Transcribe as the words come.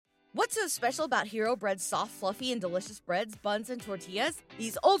What's so special about Hero Bread's soft, fluffy, and delicious breads, buns, and tortillas?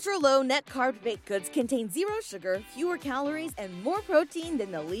 These ultra-low net-carb baked goods contain zero sugar, fewer calories, and more protein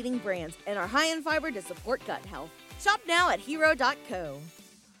than the leading brands, and are high in fiber to support gut health. Shop now at hero.co.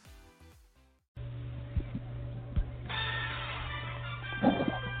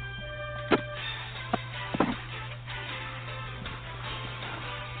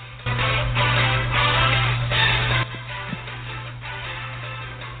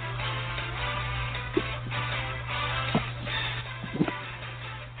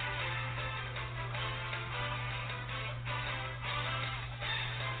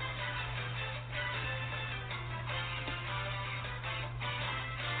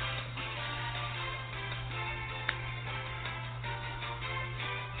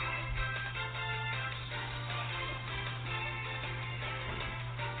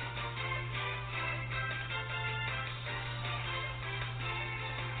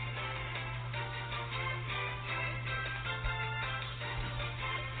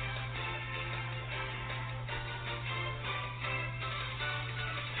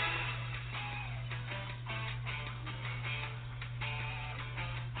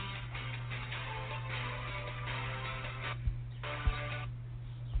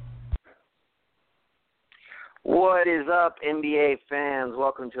 What is up, NBA fans?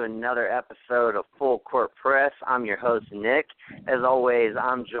 Welcome to another episode of Full Court Press. I'm your host, Nick. As always,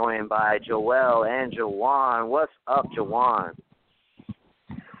 I'm joined by Joel and Jawan. What's up, Jawan?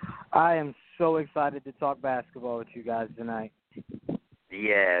 I am so excited to talk basketball with you guys tonight.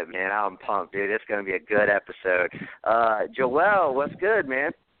 Yeah, man, I'm pumped, dude. It's going to be a good episode. Joel, what's good,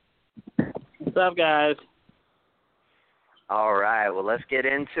 man? What's up, guys? All right, well, let's get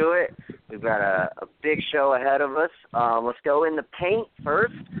into it. We've got a big show ahead of us. Let's go in the paint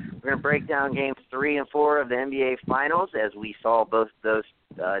first. We're going to break down games 3 and 4 of the NBA Finals as we saw both those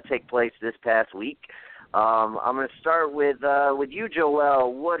take place this past week. I'm going to start with you,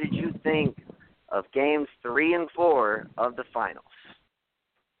 Joel. What did you think of games 3 and 4 of the Finals?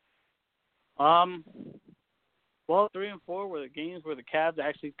 Well, 3 and 4 were the games where the Cavs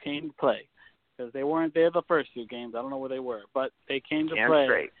actually came to play. Because they weren't there the first 2 games. I don't know where they were, but they came to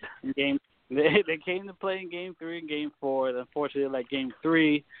play in game. They came to play in Game 3 and Game 4. And unfortunately, let Game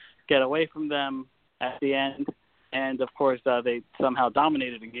 3 get away from them at the end, and of course, they somehow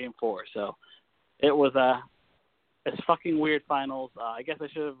dominated in Game 4. So it was it's fucking weird finals. I guess I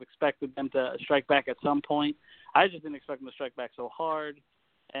should have expected them to strike back at some point. I just didn't expect them to strike back so hard,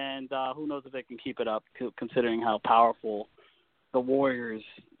 and who knows if they can keep it up, considering how powerful the Warriors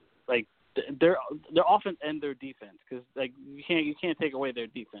like. Their offense and their defense, because like you can't take away their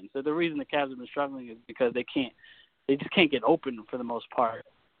defense. So the reason the Cavs have been struggling is because they just can't get open for the most part,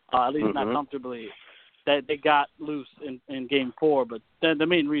 at least not comfortably. That they got loose in Game 4, but the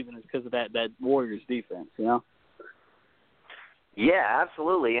main reason is because of that Warriors defense, you know. Yeah,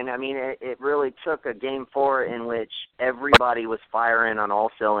 absolutely, and I mean it really took a Game 4 in which everybody was firing on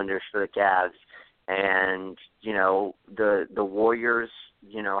all cylinders for the Cavs, and you know the Warriors.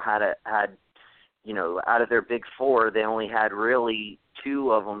 Had out of their big 4, they only had really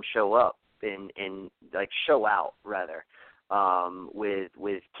 2 of them show up in like show out rather,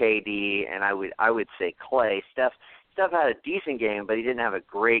 with KD and I would say Clay. Steph had a decent game, but he didn't have a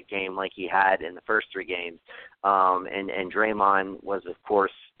great game like he had in the first 3 games. And Draymond was of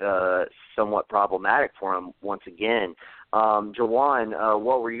course somewhat problematic for him once again. Jawan,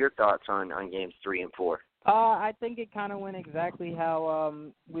 what were your thoughts on games 3 and 4? I think it kind of went exactly how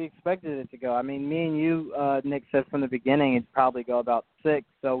we expected it to go. I mean, me and you, Nick, said from the beginning it'd probably go about 6,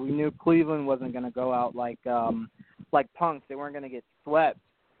 so we knew Cleveland wasn't going to go out like punks. They weren't going to get swept.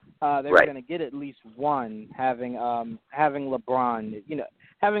 They were going to get at least 1, having LeBron.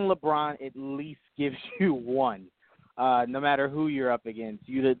 Having LeBron at least gives you 1. No matter who you're up against,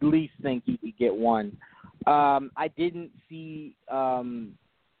 you'd at least think you could get 1. I didn't see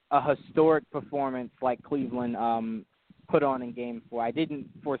a historic performance like Cleveland put on in Game 4. I didn't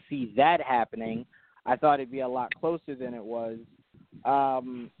foresee that happening. I thought it'd be a lot closer than it was.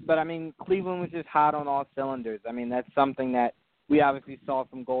 But, I mean, Cleveland was just hot on all cylinders. I mean, that's something that we obviously saw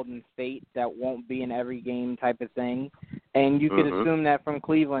from Golden State that won't be in every game type of thing. And you could assume that from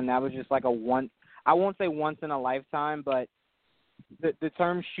Cleveland, that was just like I won't say once in a lifetime, but the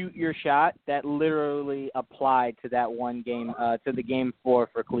term shoot your shot, that literally applied to that one game, to the Game 4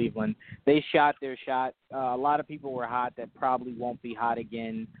 for Cleveland. They shot their shot. A lot of people were hot that probably won't be hot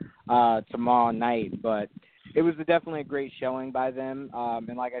again tomorrow night, but it was definitely a great showing by them.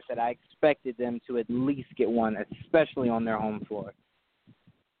 And like I said, I expected them to at least get 1, especially on their home floor.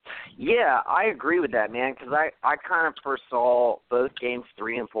 Yeah, I agree with that, man, because I kind of foresaw both games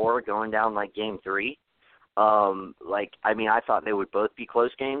 3 and 4 going down like game 3. I thought they would both be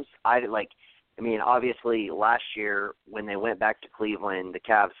close games. Obviously last year when they went back to Cleveland, the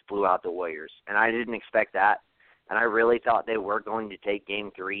Cavs blew out the Warriors, and I didn't expect that. And I really thought they were going to take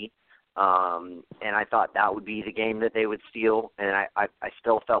game 3. And I thought that would be the game that they would steal. And I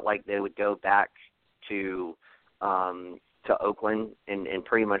still felt like they would go back to Oakland in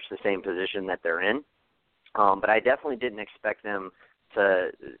pretty much the same position that they're in. But I definitely didn't expect them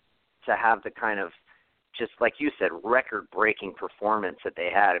to have the kind of, just like you said, record-breaking performance that they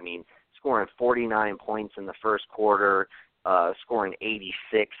had. I mean, scoring 49 points in the first quarter, scoring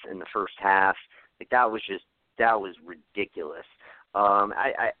 86 in the first half. Like that was ridiculous.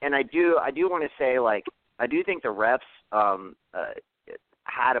 I do want to say, like, I do think the refs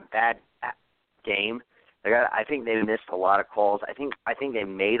had a bad game. Like, I think they missed a lot of calls. I think they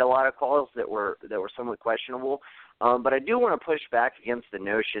made a lot of calls that were somewhat questionable. But I do want to push back against the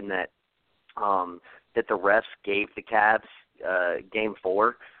notion that the refs gave the Cavs game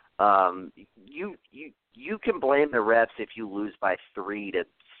 4. You can blame the refs if you lose by 3 to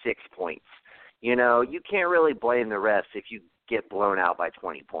 6 points. You know, you can't really blame the refs if you get blown out by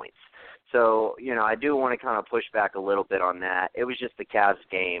 20 points. So, I do want to kind of push back a little bit on that. It was just the Cavs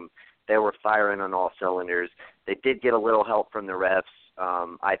game. They were firing on all cylinders. They did get a little help from the refs,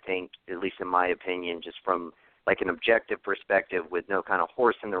 I think, at least in my opinion, just from like an objective perspective with no kind of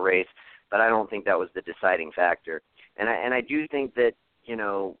horse in the race. But I don't think that was the deciding factor. And I do think that,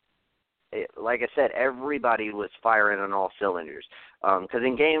 like I said, everybody was firing on all cylinders. Because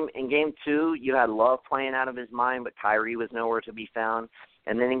in game 2, you had Love playing out of his mind, but Kyrie was nowhere to be found.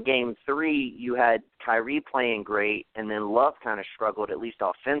 And then in game 3, you had Kyrie playing great, and then Love kind of struggled, at least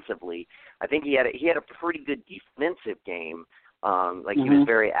offensively. I think he had a pretty good defensive game. He was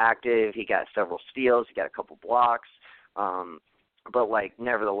very active. He got several steals. He got a couple blocks. But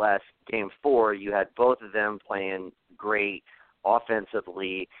nevertheless, game 4, you had both of them playing great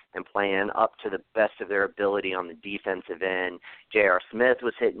offensively and playing up to the best of their ability on the defensive end. J.R. Smith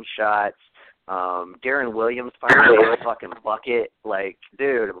was hitting shots. Darren Williams finally hit a fucking bucket. Like,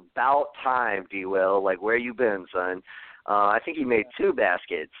 dude, about time, D-Will. Like, where you been, son? I think he made 2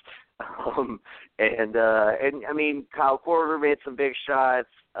 baskets. Kyle Korver made some big shots.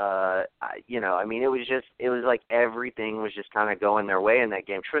 It was like everything was just kind of going their way in that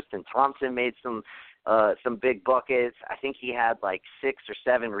game. Tristan Thompson made some big buckets. I think he had like 6 or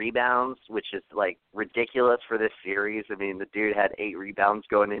 7 rebounds, which is like ridiculous for this series. I mean, the dude had 8 rebounds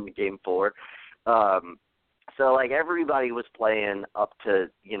going into game 4. So like everybody was playing up to,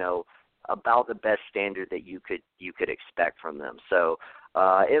 about the best standard that you could expect from them. So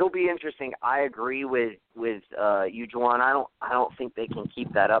it'll be interesting. I agree with you, Juwan. I don't think they can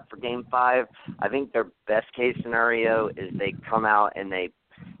keep that up for game 5. I think their best case scenario is they come out and they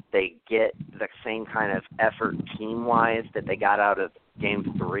get the same kind of effort team-wise that they got out of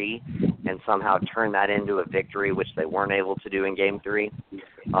Game 3 and somehow turn that into a victory, which they weren't able to do in Game 3.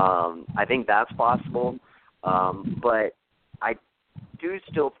 I think that's possible. But I do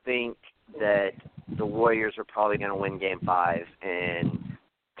still think that the Warriors are probably going to win Game 5 and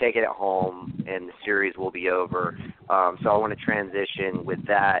take it at home, and the series will be over. So I want to transition with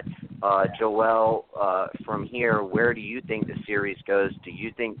that. Joel, from here, where do you think the series goes? Do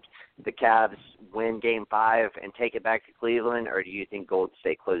you think the Cavs win Game 5 and take it back to Cleveland, or do you think Golden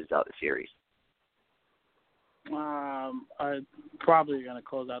State closes out the series? I'm probably going to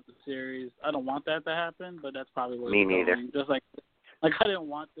close out the series. I don't want that to happen, but that's probably what Me neither. Going. Just like I didn't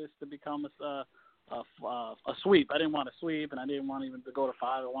want this to become a sweep. I didn't want a sweep, and I didn't want even to go to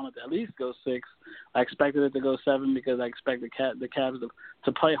 5. I wanted to at least go 6. I expected it to go 7 because I expect the Cavs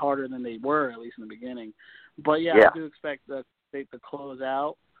to play harder than they were, at least in the beginning. But, yeah. I do expect the State to close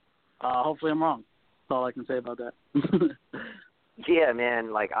out. Hopefully I'm wrong. That's all I can say about that. Yeah,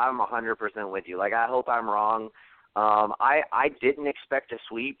 man, like I'm 100% with you. Like I hope I'm wrong. I didn't expect a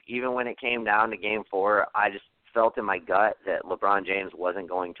sweep even when it came down to Game 4. I just felt in my gut that LeBron James wasn't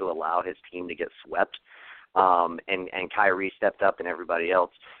going to allow his team to get swept, and Kyrie stepped up and everybody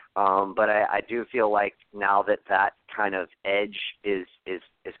else. But I do feel like now that kind of edge is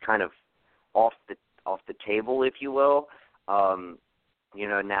kind of off the table, if you will.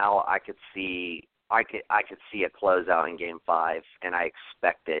 Now I could see a closeout in Game 5, and I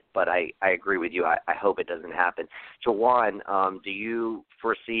expect it, but I agree with you. I hope it doesn't happen. Jawan, do you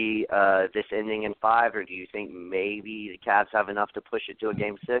foresee this ending in 5, or do you think maybe the Cavs have enough to push it to a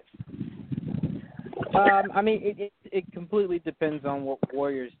Game 6? It completely depends on what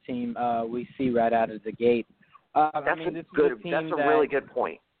Warriors team we see right out of the gate. That's a really good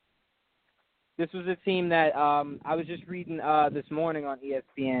point. This was a team that I was just reading this morning on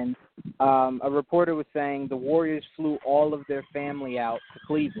ESPN. A reporter was saying the Warriors flew all of their family out to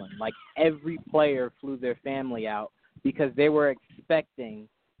Cleveland. Like, every player flew their family out because they were expecting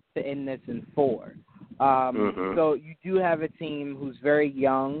to end this in 4. So you do have a team who's very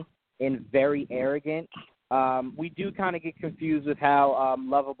young and very arrogant. We do kind of get confused with how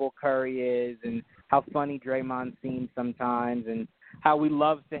lovable Curry is and how funny Draymond seems sometimes and how we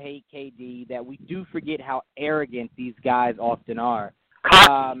love to hate KD, that we do forget how arrogant these guys often are.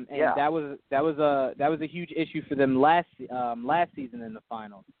 And that was a huge issue for them last season in the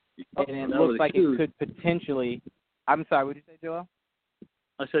finals. And it looks like it could potentially. I'm sorry, what did you say, Joel?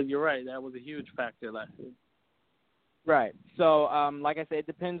 I said you're right. That was a huge factor last season. Right. So, like I said, it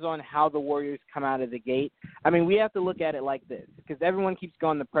depends on how the Warriors come out of the gate. I mean, we have to look at it like this, because everyone keeps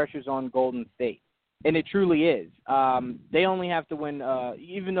going, the pressure's on Golden State. And it truly is. They only have to win,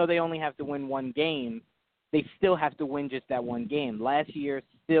 even though they only have to win one game, they still have to win just that one game. Last year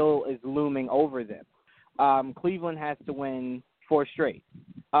still is looming over them. Cleveland has to win 4 straight.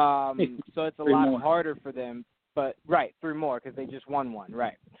 So it's a lot harder for them. But, right, 3 more because they just won 1,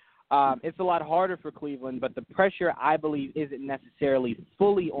 right. It's a lot harder for Cleveland, but the pressure, I believe, isn't necessarily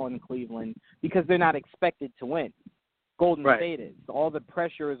fully on Cleveland because they're not expected to win. Golden State is. All the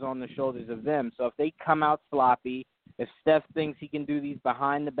pressure is on the shoulders of them. So if they come out sloppy, if Steph thinks he can do these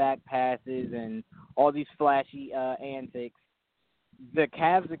behind-the-back passes and all these flashy antics, the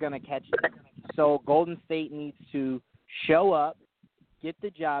Cavs are going to catch them. So Golden State needs to show up, get the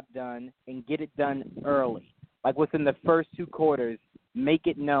job done, and get it done early. Like within the first 2 quarters, make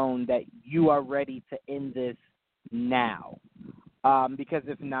it known that you are ready to end this now. Because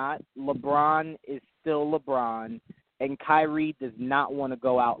if not, LeBron is still LeBron, and Kyrie does not want to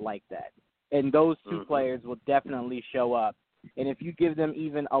go out like that. And those 2 players will definitely show up. And if you give them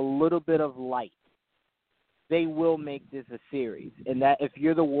even a little bit of light, they will make this a series. And that if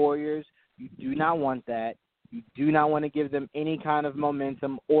you're the Warriors, you do not want that. You do not want to give them any kind of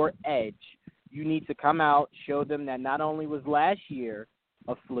momentum or edge. You need to come out, show them that not only was last year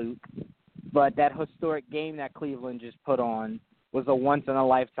a fluke, but that historic game that Cleveland just put on was a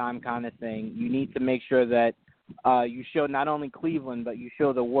once-in-a-lifetime kind of thing. You need to make sure that you show not only Cleveland, but you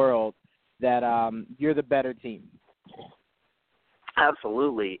show the world that you're the better team.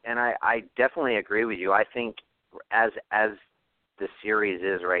 Absolutely, and I definitely agree with you. I think as the series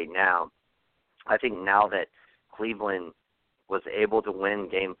is right now, I think now that Cleveland was able to win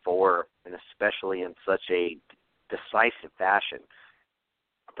Game 4, and especially in such a decisive fashion,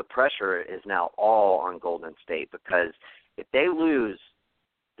 the pressure is now all on Golden State, because if they lose,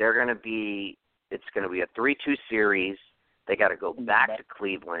 it's going to be a 3-2 series. They got to go back to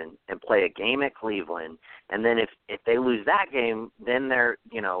Cleveland and play a game at Cleveland, and then if they lose that game, then they're,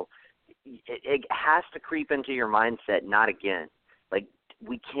 it has to creep into your mindset, not again. Like,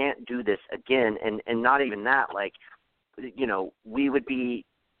 we can't do this again, and not even that, like, we would be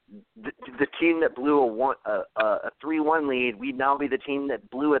the team that blew a 3-1 lead. We'd now be the team that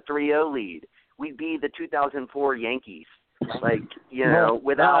blew a 3-0 lead. We'd be the 2004 Yankees, like,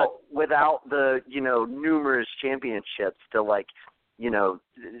 without the numerous championships to, like,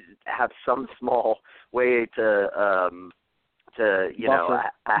 have some small way to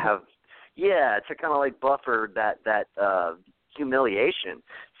have to kind of like buffer that humiliation.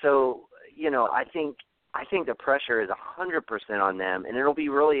 So I think the pressure is 100% on them, and it'll be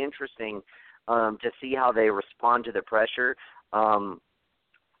really interesting to see how they respond to the pressure.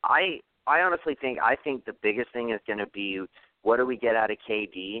 I honestly think the biggest thing is going to be, what do we get out of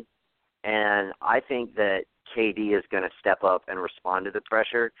KD? And I think that KD is going to step up and respond to the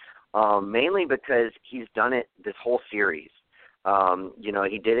pressure, mainly because he's done it this whole series.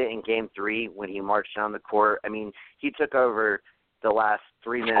 He did it in Game 3 when he marched down the court. I mean, he took over the last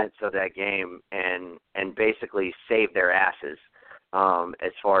 3 minutes of that game and basically saved their asses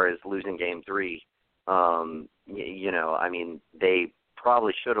as far as losing Game 3. I mean, they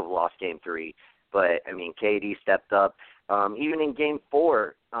probably should have lost Game 3, but, I mean, KD stepped up. Even in Game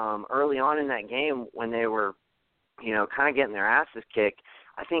 4, early on in that game when they were, kind of getting their asses kicked,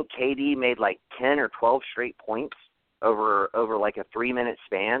 I think KD made like 10 or 12 straight points over like a 3-minute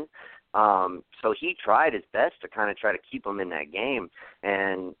span. So he tried his best to kind of try to keep them in that game.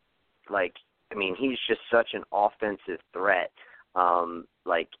 And, like, I mean, he's just such an offensive threat.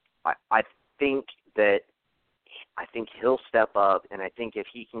 I think he'll step up, and I think if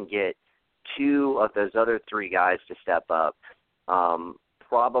he can get 2 of those other 3 guys to step up,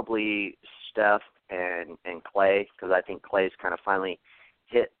 probably Steph and Klay, because I think Klay's kind of finally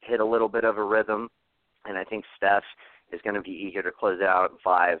hit a little bit of a rhythm, and I think Steph is going to be eager to close it out in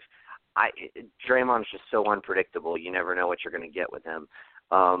 5. Draymond's just so unpredictable. You never know what you're going to get with him.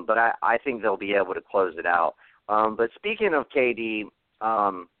 But I think they'll be able to close it out. But speaking of KD,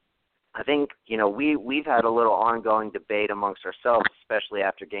 I think, we've had a little ongoing debate amongst ourselves, especially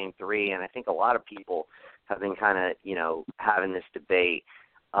after Game 3, and I think a lot of people have been kind of, having this debate.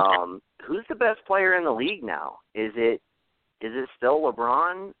 Who's the best player in the league now? Is it still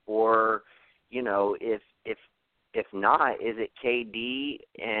LeBron, or, if not, is it KD?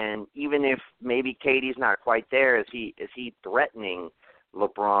 And even if maybe KD's not quite there, is he threatening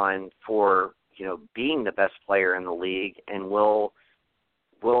LeBron for, being the best player in the league? And will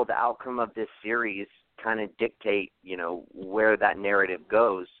the outcome of this series kind of dictate, where that narrative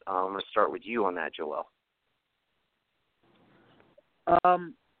goes? I'm going to start with you on that, Joel. I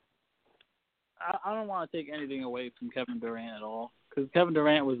don't want to take anything away from Kevin Durant at all, because Kevin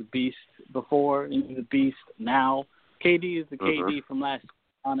Durant was a beast before, and he's a beast now. KD is the KD from last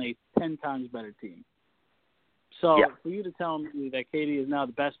on a 10 times better team. So for you to tell me that KD is now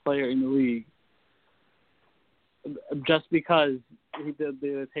the best player in the league, just because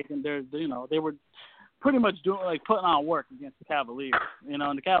they were pretty much putting on work against the Cavaliers,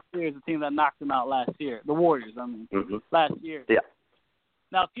 and the Cavaliers, the team that knocked them out last year, the Warriors, last year. Yeah.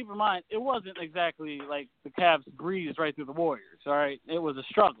 Now, keep in mind, it wasn't exactly like the Cavs breezed right through the Warriors, all right? It was a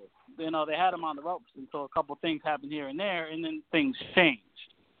struggle. They had them on the ropes until a couple things happened here and there, and then things changed.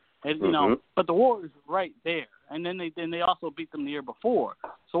 And, but the Warriors were right there. And then they also beat them the year before.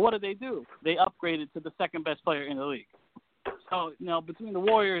 So what did they do? They upgraded to the second best player in the league. So, between the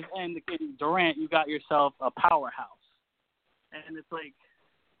Warriors and the kid Durant, you got yourself a powerhouse. And it's like,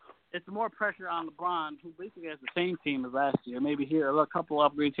 it's more pressure on LeBron, who basically has the same team as last year. Maybe here, a couple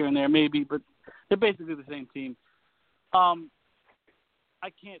upgrades here and there, maybe, but they're basically the same team. I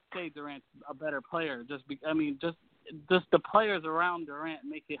can't say Durant's a better player. Just the players around Durant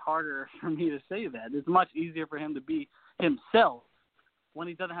make it harder for me to say that. It's much easier for him to be himself when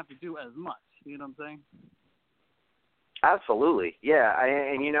he doesn't have to do as much. You know what I'm saying? Absolutely, yeah.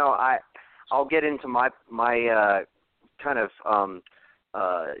 I'll get into my kind of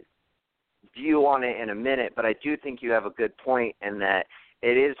view on it in a minute, but I do think you have a good point in that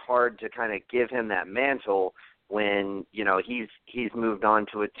it is hard to kind of give him that mantle when he's moved on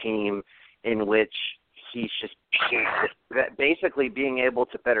to a team in which he's just basically being able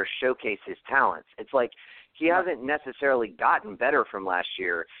to better showcase his talents. It's like he hasn't necessarily gotten better from last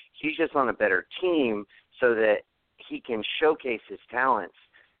year. He's just on a better team so that he can showcase his talents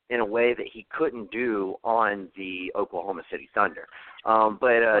in a way that he couldn't do on the Oklahoma City Thunder.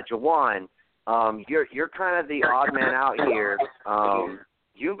 But Jawan, you're kind of the odd man out here.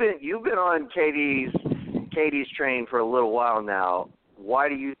 You've been on KD's train for a little while now. Why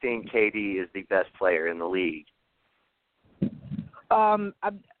do you think KD is the best player in the league?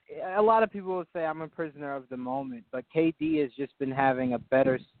 A lot of people will say I'm a prisoner of the moment, but KD has just been having a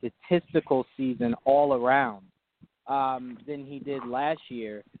better statistical season all around than he did last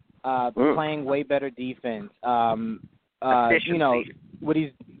year. Playing way better defense. What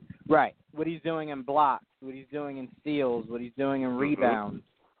he's doing in blocks, what he's doing in steals, what he's doing in rebounds,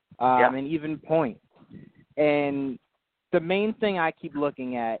 and even points. And the main thing I keep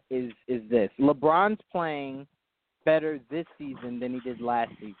looking at is this: LeBron's playing better this season than he did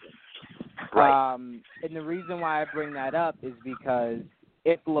last season. Right. And the reason why I bring that up is because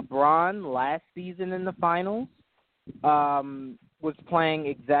if LeBron last season in the finals was playing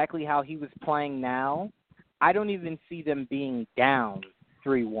exactly how he was playing now, I don't even see them being down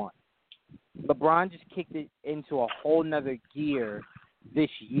 3-1. LeBron just kicked it into a whole nother gear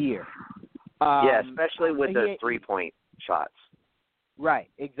this year. Especially with the three-point shots. Right,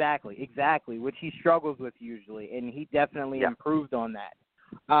 exactly, which he struggles with usually, and he definitely improved on that.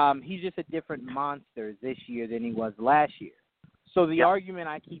 He's just a different monster this year than he was last year. So the argument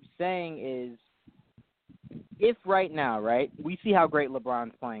I keep saying is, if right now, we see how great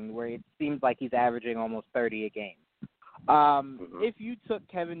LeBron's playing, where it seems like he's averaging almost 30 a game. If you took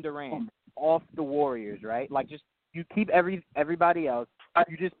Kevin Durant off the Warriors, like just you keep everybody else,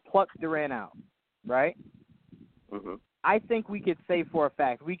 you just pluck Durant out, right? Mm-hmm. I think we could say for a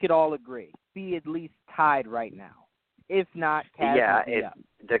fact, we could all agree, be at least tied right now. If not, Cavs would be up.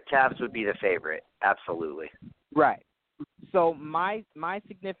 The Cavs would be the favorite, absolutely. Right. So my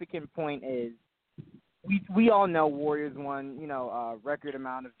significant point is, we all know Warriors won, a record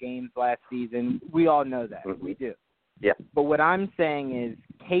amount of games last season. We all know that. Mm-hmm. We do. Yeah. But what I'm saying is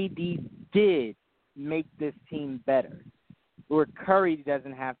KD did make this team better, where Curry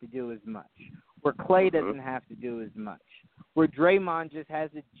doesn't have to do as much, where Clay doesn't have to do as much, where Draymond just has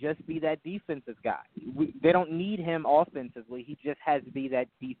to just be that defensive guy. They don't need him offensively. He just has to be that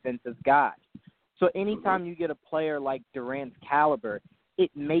defensive guy. So anytime you get a player like Durant's caliber, it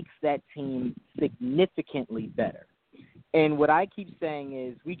makes that team significantly better. And what I keep saying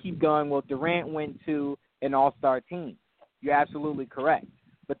is we keep going, well, Durant went to an all-star team. You're absolutely correct.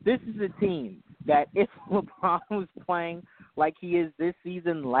 But this is a team that if LeBron was playing like he is this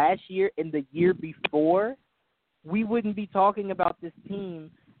season last year and the year before, we wouldn't be talking about this team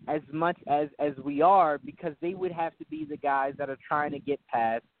as much as we are, because they would have to be the guys that are trying to get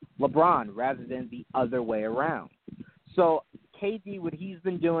past LeBron rather than the other way around. So KD, what he's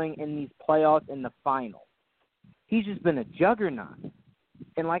been doing in these playoffs in the finals, he's just been a juggernaut.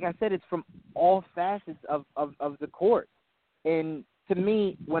 And like I said, it's from all facets of the court. And to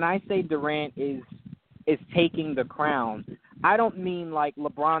me, when I say Durant is taking the crown, I don't mean like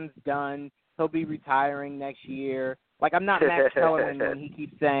LeBron's done, he'll be retiring next year. Like, I'm not Max Kellerman when he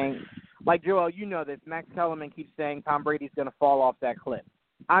keeps saying, like, Joel, you know this, Max Kellerman keeps saying Tom Brady's going to fall off that cliff.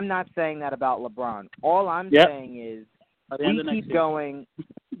 I'm not saying that about LeBron. All I'm saying is we keep going.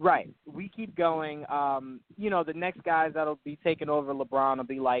 Right. We keep going. The next guys that'll be taking over LeBron will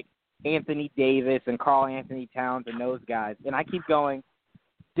be like Anthony Davis and Karl Anthony Towns and those guys. And I keep going,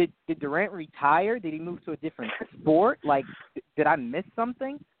 did Durant retire? Did he move to a different sport? Like, did I miss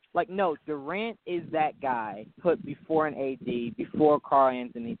something? Like, no, Durant is that guy put before an AD, before Karl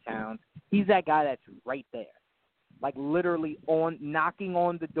Anthony Towns. He's that guy that's right there. Like, literally knocking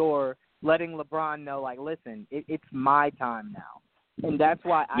on the door, letting LeBron know, like, listen, it's my time now. And that's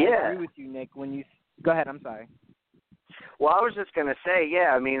why I agree with you, Nick, when you – go ahead, I'm sorry. Well, I was just going to say,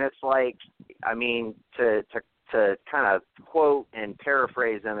 it's like, to kind of quote and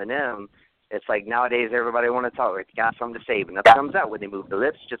paraphrase Eminem, it's like nowadays everybody want to talk. Like, they got something to say, but nothing comes out when they move the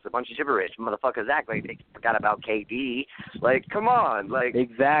lips. Just a bunch of gibberish. Motherfuckers act like they forgot about KD. Like, come on. Like,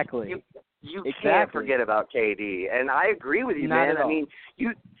 exactly. You can't forget about KD. And I agree with you, man. I mean,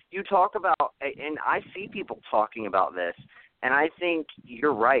 you talk about, and I see people talking about this, and I think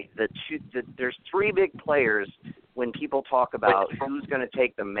you're right. There's three big players when people talk about who's going to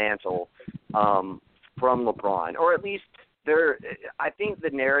take the mantle from LeBron, or at least I think the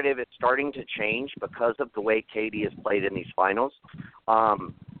narrative is starting to change because of the way KD has played in these finals.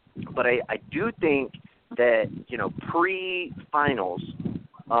 But I do think that, pre-finals,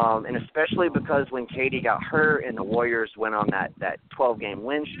 and especially because when KD got hurt and the Warriors went on that 12-game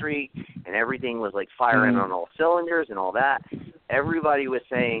win streak and everything was like firing on all cylinders and all that, everybody was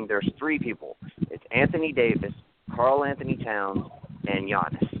saying there's three people. It's Anthony Davis, Karl Anthony Towns, and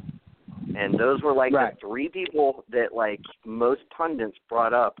Giannis. And those were like the three people that like most pundits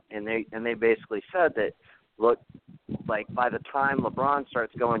brought up, and they basically said that, look, like by the time LeBron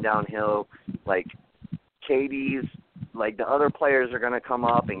starts going downhill, like KD's, like the other players are going to come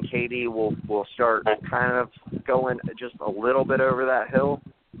up, and KD will start kind of going just a little bit over that hill,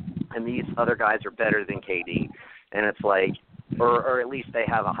 and these other guys are better than KD, and it's like, or at least they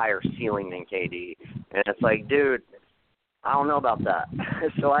have a higher ceiling than KD, and it's like, dude, I don't know about that.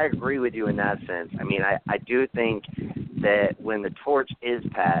 So I agree with you in that sense. I mean, I do think that when the torch is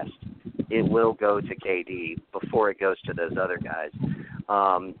passed, it will go to KD before it goes to those other guys.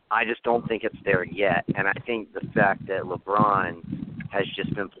 I just don't think it's there yet. And I think the fact that LeBron has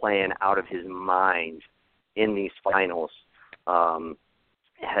just been playing out of his mind in these finals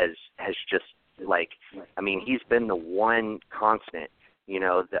has just, like, I mean, he's been the one constant.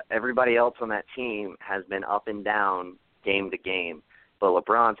 Everybody else on that team has been up and down game to game, but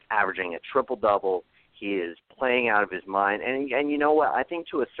LeBron's averaging a triple-double. He is playing out of his mind, and you know what? I think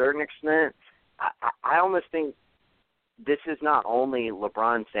to a certain extent, I almost think this is not only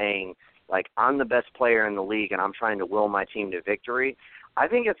LeBron saying, like, I'm the best player in the league and I'm trying to will my team to victory. I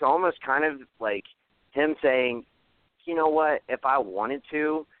think it's almost kind of like him saying, you know what? If I wanted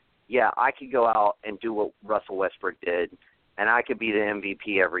to, I could go out and do what Russell Westbrook did, and I could be the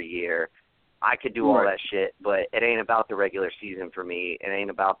MVP every year. I could do all that shit, but it ain't about the regular season for me. It ain't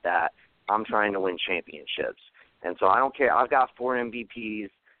about that. I'm trying to win championships. And so I don't care. I've got 4 MVPs.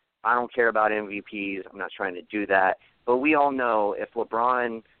 I don't care about MVPs. I'm not trying to do that. But we all know if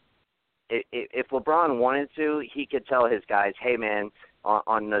LeBron wanted to, he could tell his guys, hey, man,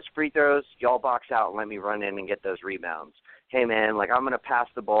 on those free throws, y'all box out and let me run in and get those rebounds. Hey, man, like, I'm going to pass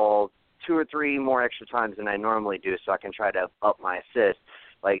the ball 2 or 3 more extra times than I normally do so I can try to up my assist.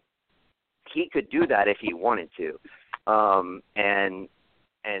 Like, he could do that if he wanted to.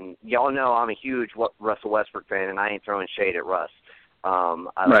 And y'all know I'm a huge Russell Westbrook fan, and I ain't throwing shade at Russ.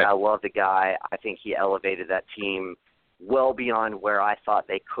 I love the guy. I think he elevated that team well beyond where I thought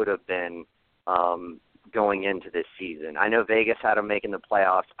they could have been going into this season. I know Vegas had them making the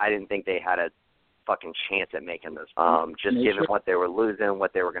playoffs. I didn't think they had a fucking chance at making those. Just given what they were losing,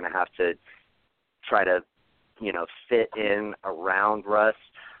 what they were going to have to try to, fit in around Russ.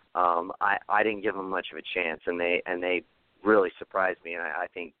 I didn't give them much of a chance, and they really surprised me. And I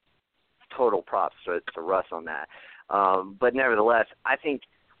think total props to Russ on that. But nevertheless, I think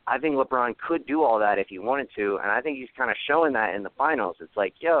LeBron could do all that if he wanted to, and I think he's kind of showing that in the finals. It's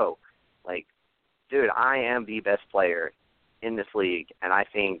like, dude, I am the best player in this league, and I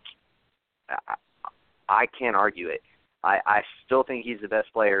think I can't argue it. I still think he's the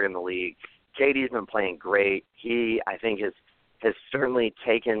best player in the league. KD's been playing great. He, I think, has certainly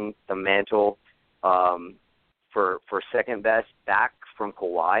taken the mantle for second best back from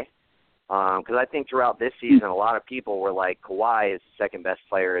Kawhi. Because I think throughout this season, a lot of people were like, Kawhi is the second best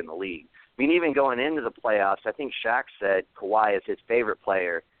player in the league. I mean, even going into the playoffs, I think Shaq said Kawhi is his favorite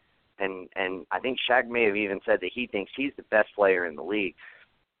player. And I think Shaq may have even said that he thinks he's the best player in the league.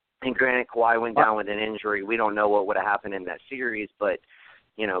 And granted, Kawhi went down with an injury. We don't know what would have happened in that series, but,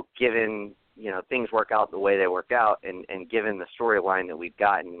 given, things work out the way they work out and given the storyline that we've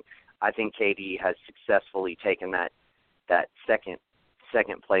gotten, I think KD has successfully taken that second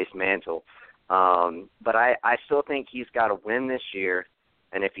place mantle. But I still think he's got to win this year,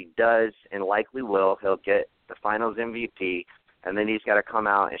 and if he does, and likely will, he'll get the Finals MVP, and then he's got to come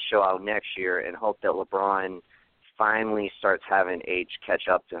out and show out next year and hope that LeBron finally starts having age catch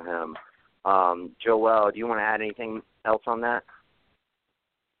up to him. Joel, do you want to add anything else on that?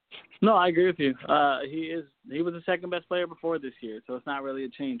 No, I agree with you. He was the second best player before this year, so it's not really a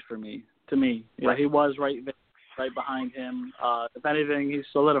change for me. To me, right. He was right behind him. If anything, he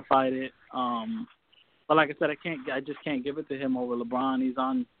solidified it. But like I said, I just can't give it to him over LeBron.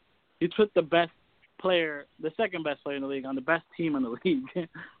 He put the second best player in the league, on the best team in the league.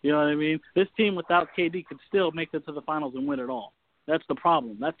 You know what I mean? This team without KD could still make it to the finals and win it all. That's the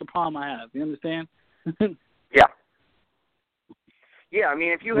problem. That's the problem I have. You understand? Yeah. Yeah, I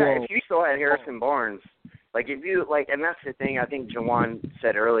mean, if you still had Harrison Barnes, and that's the thing I think Jawan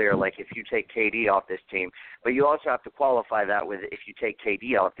said earlier, if you take KD off this team, but you also have to qualify that with if you take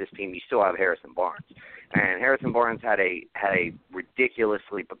KD off this team, you still have Harrison Barnes. And Harrison Barnes had a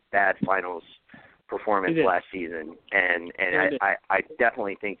ridiculously bad finals performance last season, and I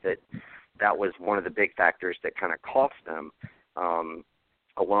definitely think that was one of the big factors that kind of cost them,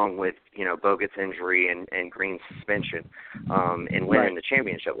 along with Bogut's injury and Green's suspension, and winning the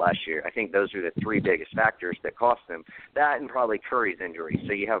championship last year. I think those are the three biggest factors that cost them. That and probably Curry's injury.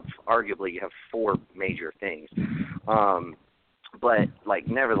 So you have four major things. But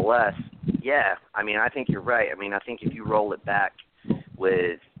nevertheless, yeah. I mean, I think you're right. I mean, I think if you roll it back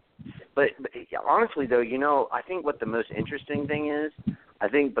with. But honestly, though, I think what the most interesting thing is, I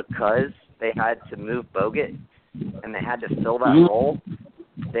think because they had to move Bogut and they had to fill that role,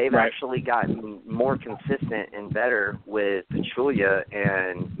 they've actually gotten more consistent and better with Pachulia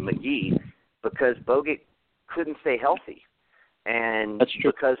and McGee because Bogut couldn't stay healthy. And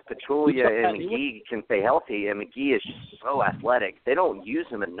because Pachulia and McGee can stay healthy, and McGee is just so athletic, they don't use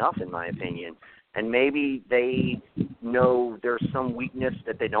him enough, in my opinion. And maybe they know there's some weakness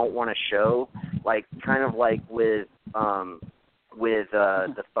that they don't want to show, kind of like with the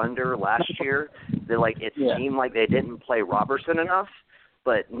Thunder last year. It seemed like they didn't play Robertson enough.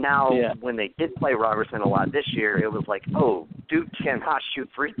 But now when they did play Robertson a lot this year, it was like, oh, dude cannot shoot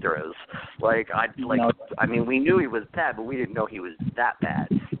free throws. I mean, we knew he was bad, but we didn't know he was that bad.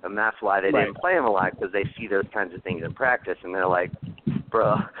 And that's why they didn't play him a lot, because they see those kinds of things in practice, and they're like,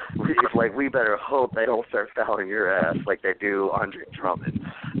 bro, we better hope they don't start fouling your ass like they do Andre Drummond.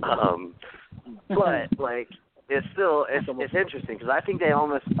 But it's interesting because I think they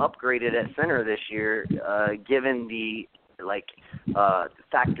almost upgraded at center this year, given the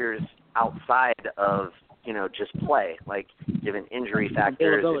factors outside of just play, given injury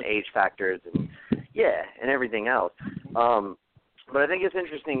factors and age factors and everything else. But I think it's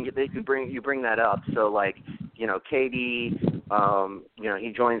interesting that you bring that up. So KD,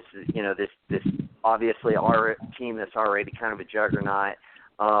 he joins this obviously our team that's already kind of a juggernaut.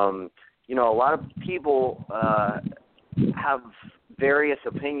 A lot of people have various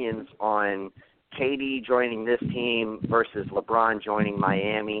opinions on KD joining this team versus LeBron joining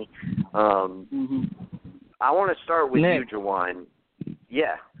Miami. I want to start with Nick, you, Jawan.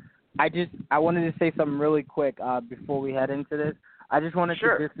 Yeah. I wanted to say something really quick before we head into this. I just wanted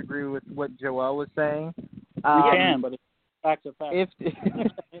to disagree with what Joel was saying. You can, but it's facts are facts.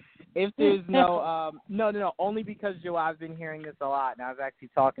 If there's no no, only because Joel, I've been hearing this a lot, and I was actually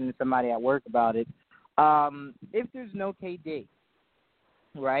talking to somebody at work about it. If there's no KD,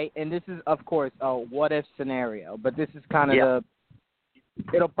 right? And this is, of course, a what-if scenario, but this is kind of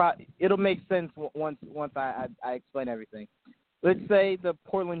it'll make sense once I explain everything. Let's say the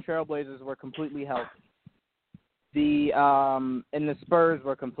Portland Trailblazers were completely healthy. And the Spurs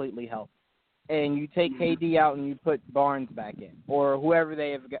were completely healthy. And you take KD out and you put Barnes back in, or whoever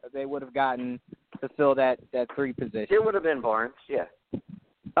they would have gotten to fill that 3 position. It would have been Barnes, yeah.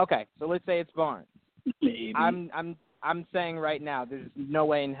 Okay, so let's say it's Barnes. Maybe. I'm saying right now, there's no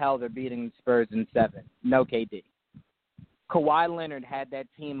way in hell they're beating the Spurs in 7. No KD. Kawhi Leonard had that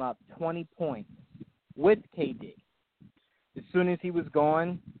team up 20 points with KD. As soon as he was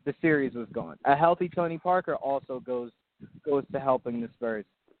gone, the series was gone. A healthy Tony Parker also goes to helping the Spurs.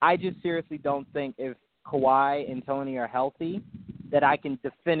 I just seriously don't think if Kawhi and Tony are healthy that I can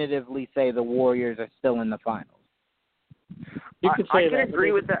definitively say the Warriors are still in the finals. You could say I can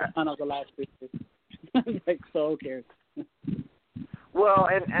agree with that. I know the last 2 years. Like, so who cares? Well,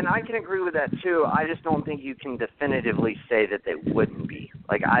 and I can agree with that too. I just don't think you can definitively say that they wouldn't be.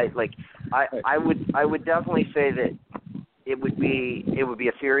 I would definitely say that it would be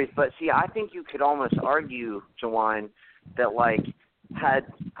a series. But see, I think you could almost argue, Jawan, that had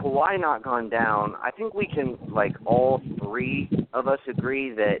Kawhi not gone down, I think we can all 3 of us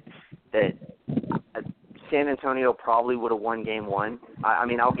agree that San Antonio probably would have won Game 1. I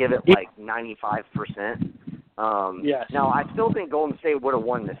mean, I'll give it 95%. Yes. Now, I still think Golden State would have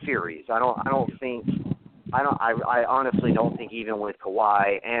won the series. I honestly don't think even with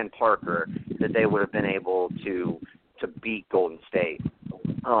Kawhi and Parker that they would have been able to beat Golden State.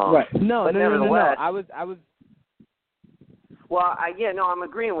 Right. No. I was. Well, I'm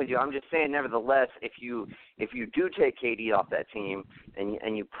agreeing with you. I'm just saying, nevertheless, if you do take KD off that team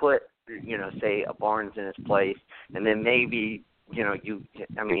and you put, say a Barnes in his place, and then maybe,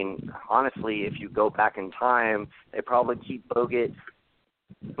 honestly, if you go back in time, they probably keep Bogut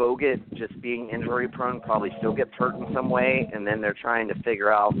just being injury prone, probably still gets hurt in some way, and then they're trying to figure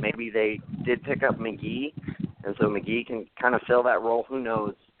out maybe they did pick up McGee, and so McGee can kind of fill that role. Who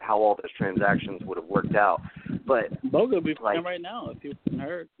knows how all those transactions would have worked out. But Bogut would be playing right now if he wasn't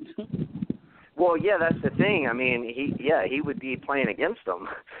hurt. Well, yeah, that's the thing. I mean, he would be playing against them,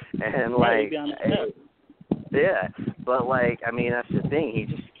 and yeah, but that's the thing. He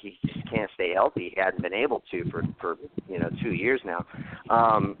just can't stay healthy. He hadn't been able to for 2 years now.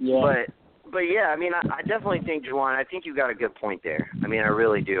 Yeah. But yeah, I mean, I definitely think, Juwan, I think you got a good point there. I mean, I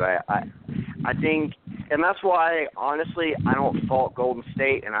really do. I think, and that's why, honestly, I don't fault Golden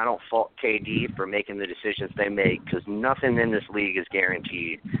State and I don't fault KD for making the decisions they make, because nothing in this league is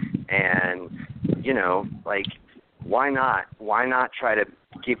guaranteed. And, why not? Why not try to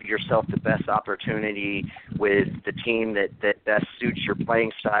give yourself the best opportunity with the team that best suits your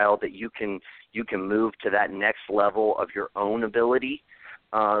playing style, that you can move to that next level of your own ability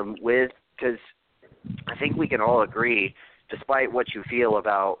with? Because I think we can all agree, despite what you feel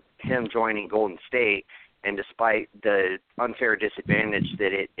about him joining Golden State and despite the unfair disadvantage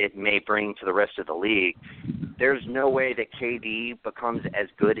that it may bring to the rest of the league, there's no way that KD becomes as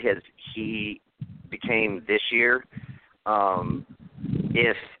good as he became this year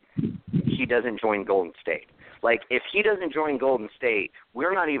if he doesn't join Golden State. If he doesn't join Golden State,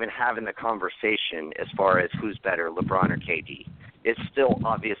 we're not even having the conversation as far as who's better, LeBron or KD. It's still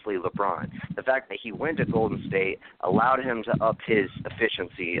obviously LeBron. The fact that he went to Golden State allowed him to up his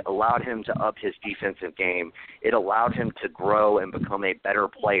efficiency, allowed him to up his defensive game. It allowed him to grow and become a better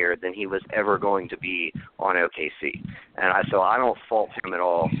player than he was ever going to be on OKC. And so I don't fault him at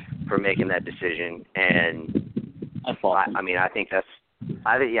all for making that decision. And I think that's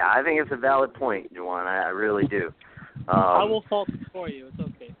I think it's a valid point, Juwan. I really do. I will fault it for you. It's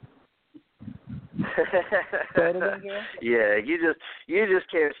okay. Yeah, you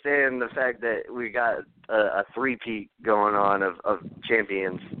just can't stand the fact that we got a three-peat going on of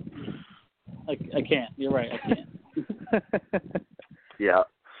champions. I can't. You're right. I can't. Yeah,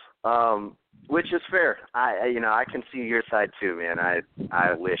 which is fair. I can see your side too, man.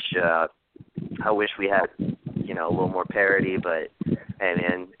 I wish we had a little more parity, but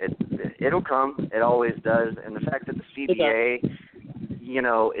it'll come. It always does. And the fact that the CBA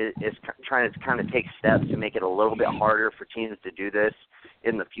is trying to kind of take steps to make it a little bit harder for teams to do this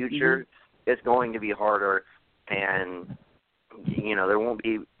in the future. It's going to be harder, and there won't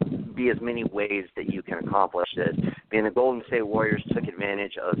be as many ways that you can accomplish this. I mean, the Golden State Warriors took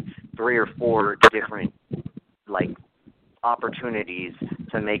advantage of 3 or 4 different opportunities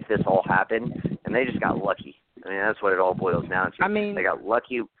to make this all happen, and they just got lucky. I mean, that's what it all boils down to. I mean, they got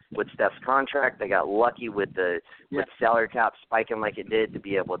lucky with Steph's contract. They got lucky with with salary cap spiking like it did to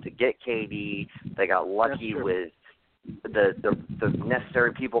be able to get KD. They got lucky with the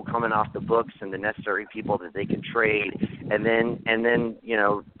necessary people coming off the books and the necessary people that they could trade, and then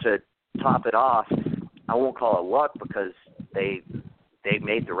to top it off, I won't call it luck because they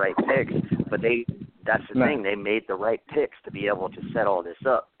made the right picks, but that's the thing, they made the right picks to be able to set all this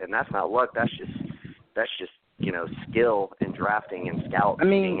up, and that's not luck. That's just skill and drafting and scouting,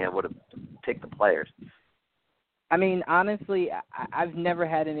 being able to pick the players. I mean, honestly, I've never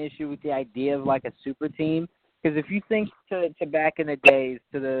had an issue with the idea of like a super team, because if you think to back in the days,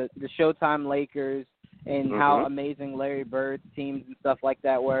 to the Showtime Lakers and how amazing Larry Bird's teams and stuff like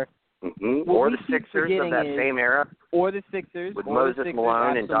that were. Or the Sixers of that same era. Or the Sixers. With Moses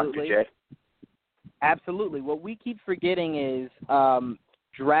Malone and Dr. J. Absolutely. What we keep forgetting is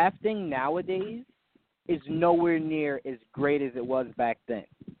drafting nowadays is nowhere near as great as it was back then.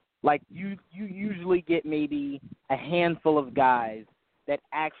 Like, you usually get maybe a handful of guys that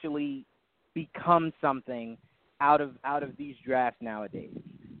actually become something out of these drafts nowadays.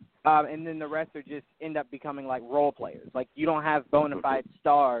 And then the rest are just end up becoming like role players. Like, you don't have bona fide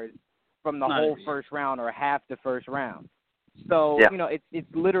stars from the whole first round or half the first round. So,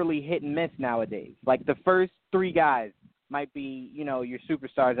 it's literally hit and miss nowadays. Like, the first three guys might be, your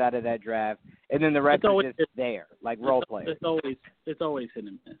superstars out of that draft, and then the rest are just there, like role players. It's always hit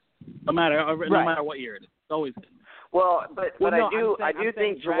and miss. No matter what year it is. It's always hit and miss. Well, I do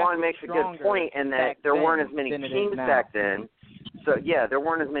think Jawan makes a good point in that there weren't as many teams back then. So, there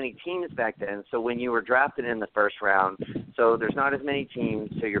weren't as many teams back then. So when you were drafted in the first round, so there's not as many teams,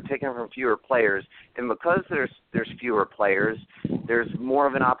 so you're picking from fewer players. And because there's fewer players, there's more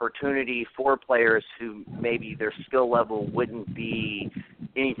of an opportunity for players who maybe their skill level wouldn't be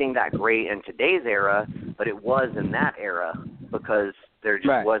anything that great in today's era, but it was in that era because there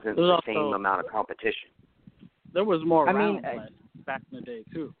just wasn't the same amount of competition. There was more rounds back in the day,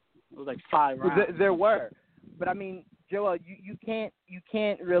 too. It was like 5 rounds. There were. But, I mean, Joel, you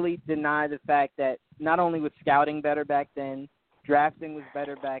can't really deny the fact that not only was scouting better back then, drafting was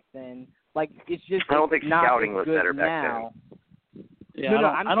better back then. Like, it's just I don't think scouting was better back now. then. Yeah,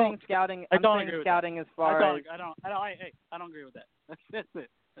 I'm saying scouting. I'm saying scouting as far as I don't agree with that. That's it.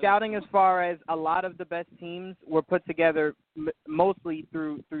 Scouting as far as a lot of the best teams were put together mostly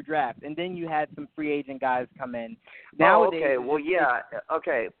through draft, and then you had some free agent guys come in. Nowadays,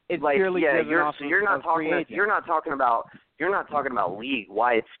 it's like, purely driven off you're not talking about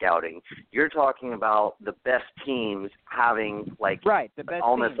league-wide scouting. You're talking about the best teams having the best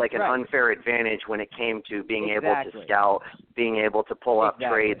almost teams, like an unfair advantage when it came to being able to scout, being able to pull up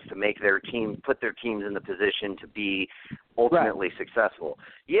trades to make their team, put their teams in the position to be ultimately successful.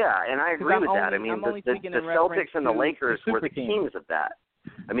 Yeah, and I agree with that. I mean, the Celtics and the Lakers were the kings of that.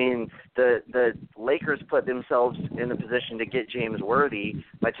 I mean, the Lakers put themselves in the position to get James Worthy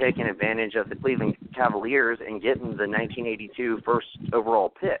by taking advantage of the Cleveland Cavaliers and getting the 1982 first overall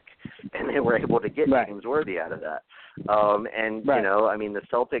pick, and they were able to get James Worthy out of that. I mean, the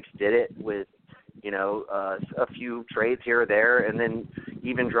Celtics did it with a few trades here or there, and then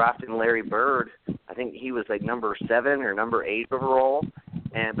even drafting Larry Bird. I think he was like number 7 or number 8 overall,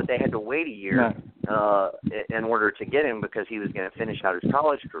 but they had to wait a year in order to get him because he was going to finish out his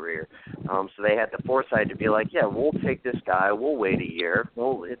college career. So they had the foresight to be like, yeah, we'll take this guy. We'll wait a year.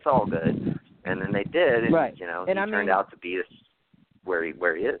 Well, it's all good. And then they did, and he turned out to be where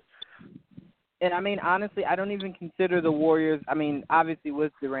he is. And, I mean, honestly, I don't even consider the Warriors. I mean, obviously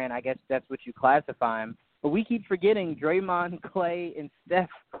with Durant, I guess that's what you classify him. But we keep forgetting Draymond, Clay, and Steph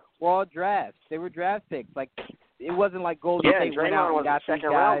were all drafts. They were draft picks. Like, it wasn't like Golden State went out and got these guys. Yeah,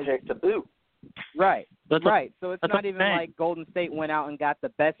 Draymond was a second-round pick to boot. Right. So it's not even like Golden State went out and got the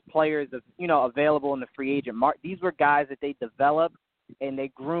best players available in the free agent market. These were guys that they developed and they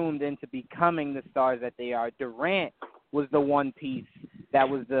groomed into becoming the stars that they are. Durant was the one piece that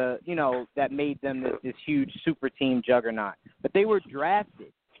was that made them this huge super team juggernaut. But they were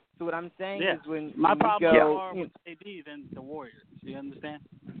drafted. So what I'm saying is when my problem go, more with KD than the Warriors. You understand?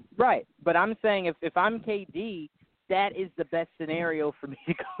 Right. But I'm saying if I'm KD, that is the best scenario for me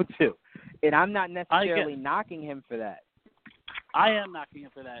to go to. And I'm not necessarily knocking him for that. I am knocking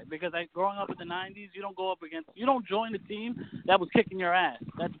him for that because growing up in the 90s, you don't join a team that was kicking your ass.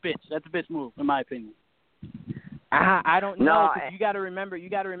 That's bitch. That's a bitch move, in my opinion. I don't know. Cause you got to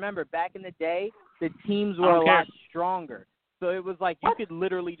remember, back in the day, the teams were a lot stronger. So it was like you could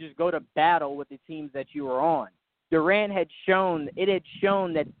literally just go to battle with the teams that you were on. Durant had shown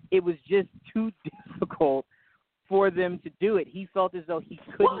that it was just too difficult for them to do it. He felt as though he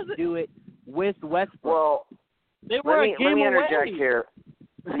couldn't do it with Westbrook. Well, let me interject here.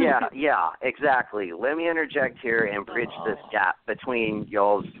 Yeah, exactly. Let me interject here and bridge this gap between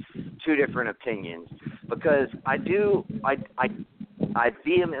y'all's two different opinions. because I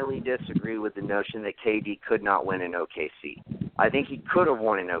vehemently disagree with the notion that KD could not win in OKC. I think he could have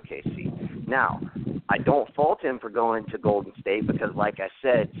won in OKC. Now, I don't fault him for going to Golden State because, like I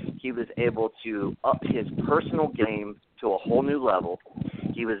said, he was able to up his personal game to a whole new level.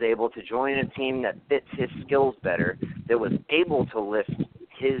 He was able to join a team that fits his skills better, that was able to lift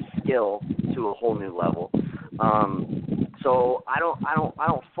his skill to a whole new level. So I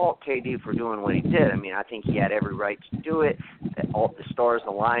don't fault KD for doing what he did. I mean, I think he had every right to do it. All the stars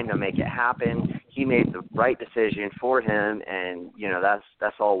aligned to make it happen. He made the right decision for him, and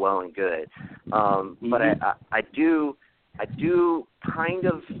that's all well and good. But I do kind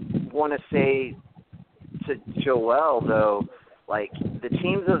of want to say to Joel though, like the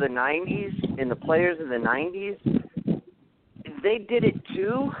teams of the '90s and the players of the '90s, they did it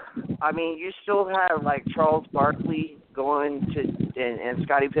too. I mean, you still have like Charles Barkley going to and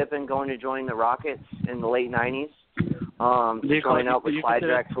Scottie Pippen going to join the Rockets in the late '90s, showing up with Clyde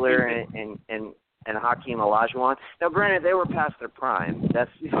Drexler and Hakeem Olajuwon. Now, granted, they were past their prime.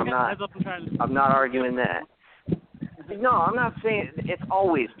 I'm not arguing that. No, I'm not saying it's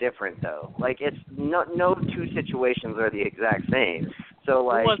always different though. Like it's no two situations are the exact same. So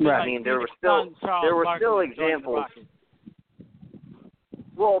like I mean, there were still examples.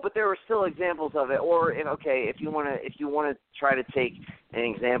 Well, but there were still examples of it. Or if you want to try to take an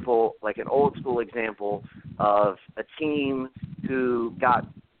example, like an old school example of a team who got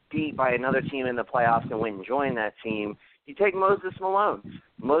beat by another team in the playoffs and went and joined that team, you take Moses Malone.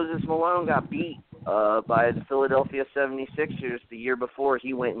 Moses Malone got beat by the Philadelphia 76ers the year before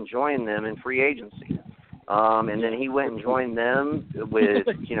he went and joined them in free agency. And then he went and joined them with,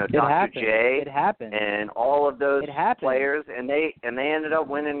 Dr. J and all of those players, and they ended up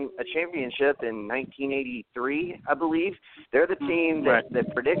winning a championship in 1983, I believe. They're the team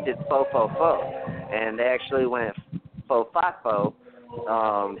that predicted fo, and they actually went fo.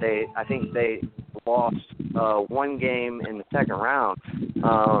 I think they lost one game in the second round,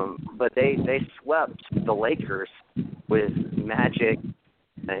 but they swept the Lakers with Magic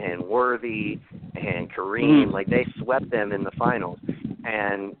and Worthy and Kareem. Like they swept them in the finals,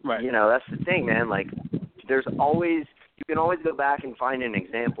 and that's the thing, man. Like you can always go back and find an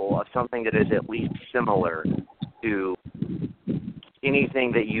example of something that is at least similar to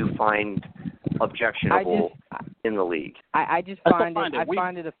anything that you find objectionable in the league. I find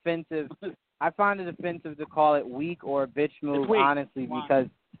it offensive. I find it offensive to call it weak or a bitch move, honestly, because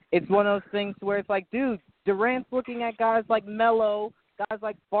it's one of those things where it's like, dude, Durant's looking at guys like Melo, guys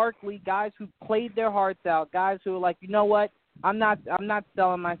like Barkley, guys who played their hearts out, guys who are like, you know what, I'm not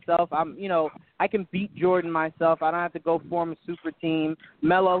selling myself. I can beat Jordan myself. I don't have to go form a super team.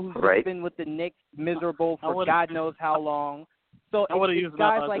 Melo, who's been with the Knicks, miserable for God knows how long. So it's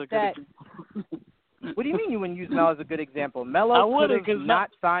guys like that. What do you mean you wouldn't use Melo as a good example? Melo could have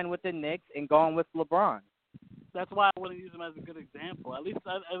not signed with the Knicks and gone with LeBron. That's why I wouldn't use him as a good example. At least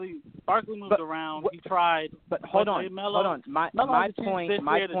Barkley moved around. He tried. But hold on. My point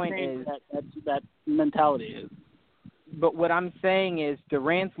is that mentality is. But what I'm saying is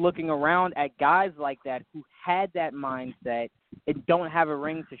Durant's looking around at guys like that who had that mindset and don't have a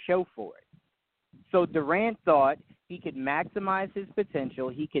ring to show for it. So Durant thought he could maximize his potential,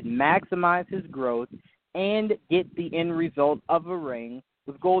 he could maximize his growth, and get the end result of a ring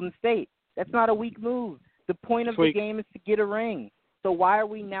with Golden State. That's not a weak move. The point of the game is to get a ring. So why are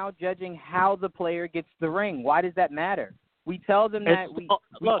we now judging how the player gets the ring? Why does that matter? We tell them that we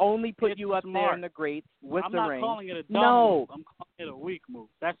only put you up there in the greats with the ring. I'm not calling it a dumb move. I'm calling it a weak move.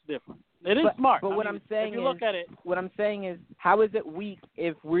 That's different. It is smart. But what I'm saying is, how is it weak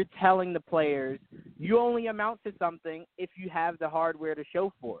if we're telling the players you only amount to something if you have the hardware to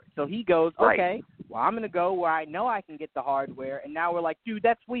show for it? So he goes, okay, well, I'm going to go where I know I can get the hardware, and now we're like, dude,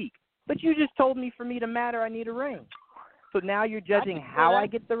 that's weak. But you just told me for me to matter, I need a ring. So now you're judging how I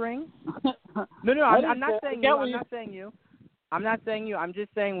get the ring? No, I'm not saying you. I'm not saying you. I'm just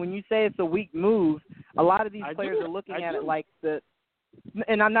saying when you say it's a weak move, a lot of these players are looking at it like the.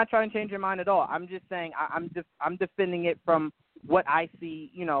 And I'm not trying to change your mind at all. I'm just saying I'm defending it from what I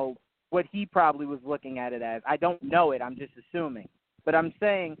see. What he probably was looking at it as. I don't know it. I'm just assuming. But I'm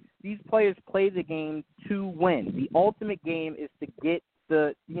saying these players play the game to win. The ultimate game is to get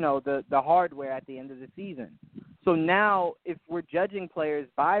the hardware at the end of the season. So now if we're judging players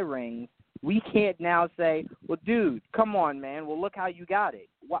by rings, we can't now say, well, dude, come on, man. Well, look how you got it.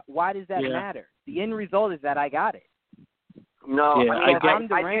 Why does that matter? The end result is that I got it. No,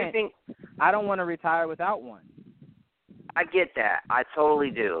 I think I don't want to retire without one. I get that. I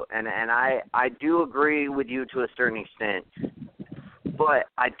totally do. And I do agree with you to a certain extent. But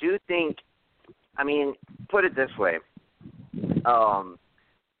I do think I mean, put it this way.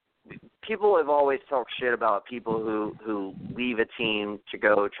 People have always talked shit about people who leave a team to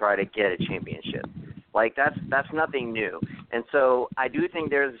go try to get a championship. Like, that's nothing new. And so I do think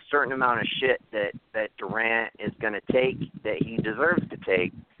there's a certain amount of shit that Durant is going to take that he deserves to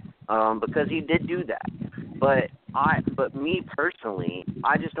take because he did do that. But me personally,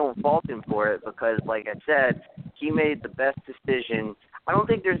 I just don't fault him for it because, like I said, he made the best decision. I don't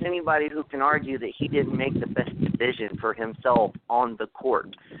think there's anybody who can argue that he didn't make the best decision for himself on the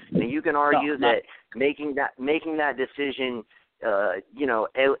court. Now, you can argue that making that decision,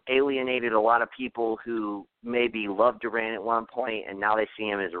 alienated a lot of people who maybe loved Durant at one point, and now they see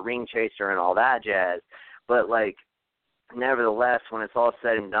him as a ring chaser and all that jazz. But, like, nevertheless, when it's all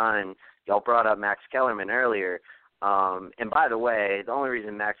said and done, y'all brought up Max Kellerman earlier. And by the way, the only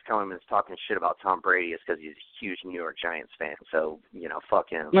reason Max Kellerman is talking shit about Tom Brady is because he's a huge New York Giants fan. So, fuck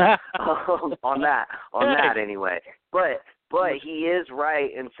him on that anyway. But he is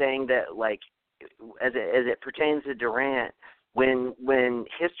right in saying that, like, as it pertains to Durant, when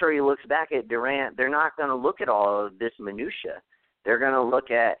history looks back at Durant, they're not going to look at all of this minutia. They're going to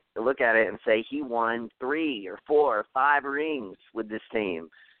look at it and say he won 3 or 4 or 5 rings with this team.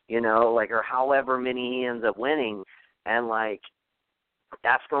 Or however many he ends up winning. And, like,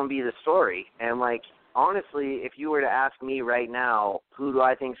 that's going to be the story. And, like, honestly, if you were to ask me right now, who do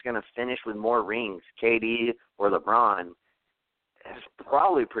I think is going to finish with more rings, KD or LeBron, it's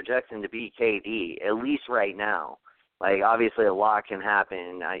probably projecting to be KD, at least right now. Like, obviously a lot can happen,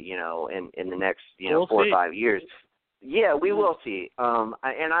 in the next, 4 or 5 years. Yeah, we will see. I'm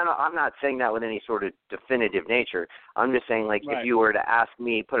not saying that with any sort of definitive nature. I'm just saying, like, if you were to ask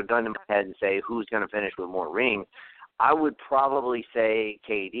me, put a gun to my head and say who's going to finish with more rings, I would probably say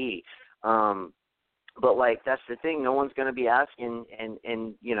KD. But, like, that's the thing. No one's going to be asking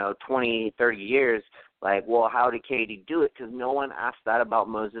in 20, 30 years, like, well, how did KD do it? Because no one asked that about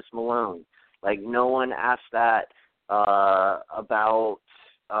Moses Malone. Like, no one asked that about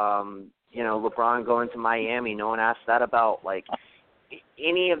LeBron going to Miami. No one asked that about, like,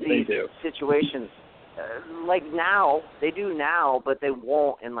 any of these situations. Like, now, they do now, but they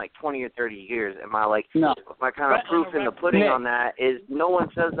won't in, like, 20 or 30 years. And my kind of proof in the pudding on that is no one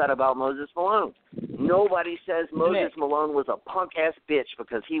says that about Moses Malone. Nobody says Moses Malone was a punk-ass bitch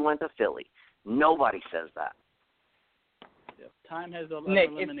because he went to Philly. Nobody says that. Time has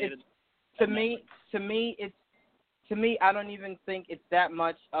eliminated. To me, I don't even think it's that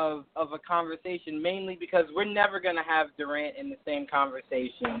much of a conversation, mainly because we're never going to have Durant in the same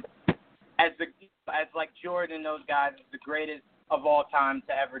conversation as like Jordan and those guys is the greatest of all time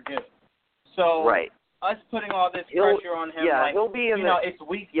to ever do. So us putting all this pressure on him, he'll be in it's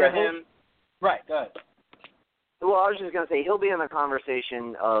weak for him. Right, go ahead. Well, I was just going to say, he'll be in the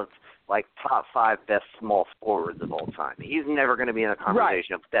conversation of, like, top 5 best small forwards of all time. He's never going to be in the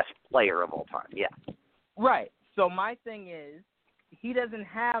conversation of best player of all time. Yeah. Right. So my thing is, he doesn't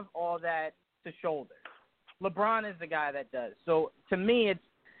have all that to shoulder. LeBron is the guy that does. So to me, it's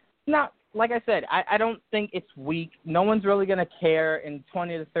not, like I said, I don't think it's weak. No one's really going to care in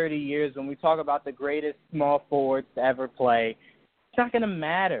 20 to 30 years when we talk about the greatest small forwards to ever play. It's not going to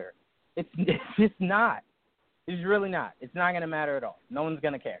matter. It's just not. It's really not. It's not going to matter at all. No one's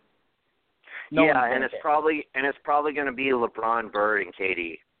going to care. It's probably going to be LeBron, Bird, and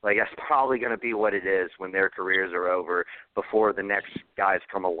KD. Like, that's probably going to be what it is when their careers are over before the next guys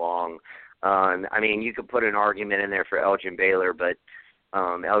come along. I mean, you could put an argument in there for Elgin Baylor, but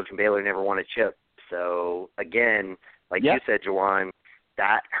Elgin Baylor never won a chip. So, again, like you said, Juwan,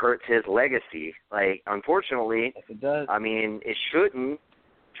 that hurts his legacy. Like, unfortunately, yes, it does. I mean, it shouldn't.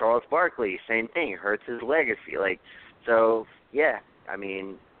 Charles Barkley, same thing, hurts his legacy. Like, so, yeah, I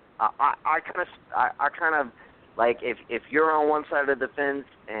mean, I kind of like if you're on one side of the fence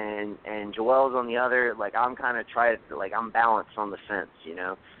and Joel's on the other, like I'm kind of I'm balanced on the fence,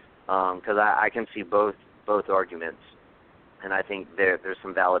 because I can see both arguments, and I think there's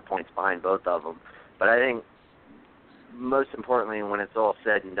some valid points behind both of them. But I think most importantly, when it's all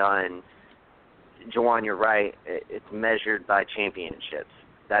said and done, Juwan, you're right. It's measured by championships.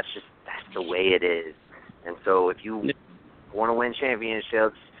 That's the way it is. And so if you want to win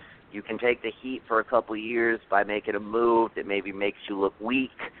championships, you can take the heat for a couple of years by making a move that maybe makes you look weak.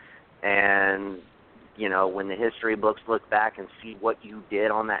 And, when the history books look back and see what you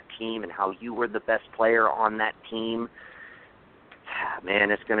did on that team and how you were the best player on that team,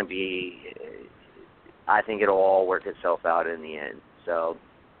 man, it's going to be, I think it'll all work itself out in the end. So,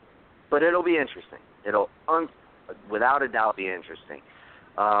 but it'll be interesting. It'll, without a doubt, be interesting.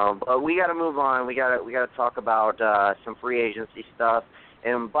 But we got to move on. We got to talk about some free agency stuff.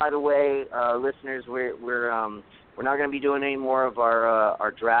 And by the way, listeners, we're not going to be doing any more of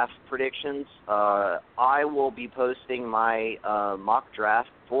our draft predictions. I will be posting my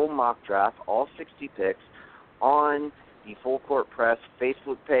full mock draft, all 60 picks, on the Full Court Press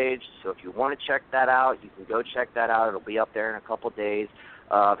Facebook page. So if you want to check that out, you can go check that out. It'll be up there in a couple days.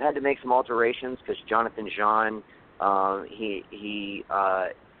 I've had to make some alterations because Jonathan Jean,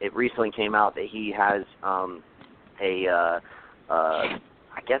 it recently came out that he has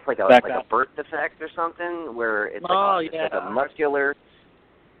I guess like a birth defect or something, where it's like a muscular.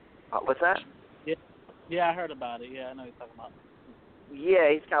 What's that? Yeah, I heard about it. Yeah, I know what you're talking about.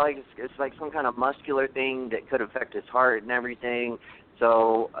 Yeah, he's got it's like some kind of muscular thing that could affect his heart and everything.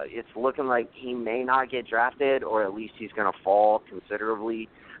 So it's looking like he may not get drafted, or at least he's going to fall considerably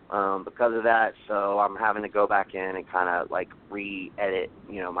because of that. So I'm having to go back in and kind of like re-edit,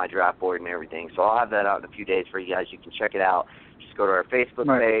 my draft board and everything. So I'll have that out in a few days for you guys. You can check it out. Just go to our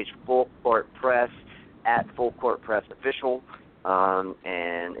Facebook page, Full Court Press, at Full Court Press Official,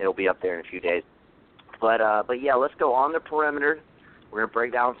 and it'll be up there in a few days. But yeah, let's go on the perimeter. We're going to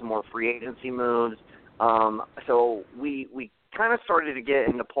break down some more free agency moves. So we kind of started to get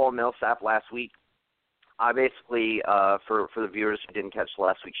into Paul Millsap last week. I basically, for the viewers who didn't catch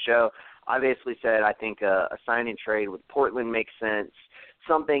last week's show, I basically said I think a sign-and trade with Portland makes sense,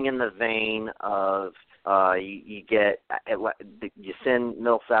 something in the vein of you send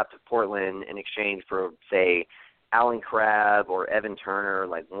Millsap to Portland in exchange for, say, Allen Crabbe or Evan Turner,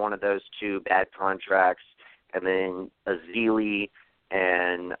 like one of those two bad contracts, and then Ezeli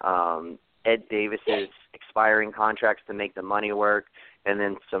and Ed Davis's expiring contracts to make the money work, and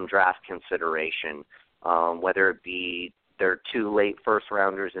then some draft consideration, whether it be their 2 late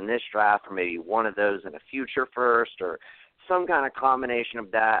first-rounders in this draft or maybe one of those in a future first or some kind of combination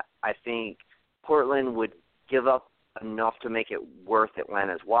of that. I think Portland would give up enough to make it worth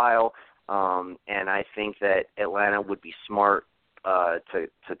Atlanta's while, and I think that Atlanta would be smart to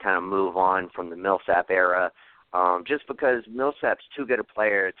kind of move on from the Millsap era, just because Millsap's too good a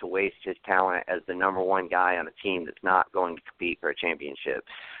player to waste his talent as the number one guy on a team that's not going to compete for a championship.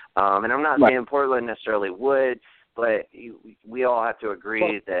 And I'm not saying Portland necessarily would, but we all have to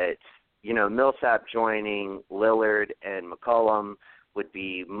agree that, Millsap joining Lillard and McCollum would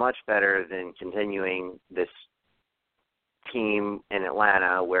be much better than continuing this team in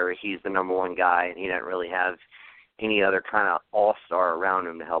Atlanta where he's the number one guy and he doesn't really have any other kind of all-star around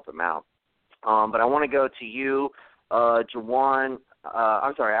him to help him out. But I want to go to you, Jawan.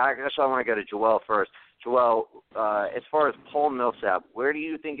 I'm sorry, actually I want to go to Joel first. Joel, as far as Paul Millsap, where do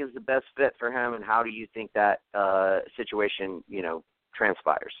you think is the best fit for him, and how do you think that situation,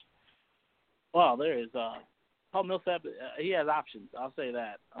 transpires? Well, there is Paul Millsap. He has options. I'll say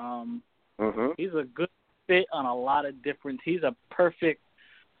that. He's a good fit on a lot of different. He's a perfect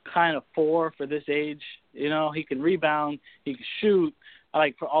kind of 4 for this age. He can rebound. He can shoot.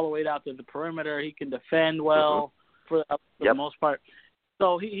 For all the way out to the perimeter. He can defend well for the most part.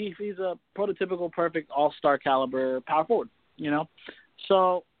 So he's a prototypical perfect all-star caliber power forward,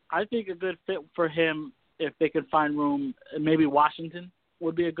 So I think a good fit for him, if they could find room, maybe Washington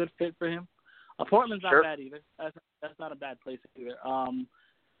would be a good fit for him. Portland's not bad either. That's not a bad place either. I'm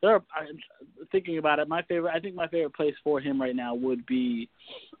thinking about it. I think my favorite place for him right now would be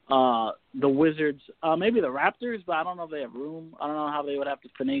the Wizards, maybe the Raptors, but I don't know if they have room. I don't know how they would have to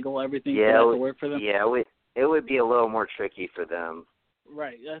finagle everything for that to work for them. Yeah, it would be a little more tricky for them.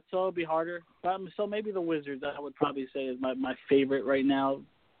 Right, so it would be harder. So maybe the Wizards, I would probably say, is my favorite right now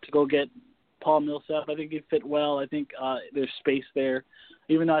to go get Paul Millsap. I think he'd fit well. I think there's space there,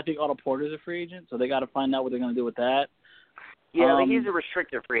 even though I think Otto Porter's a free agent, so they got to find out what they're going to do with that. Yeah, but he's a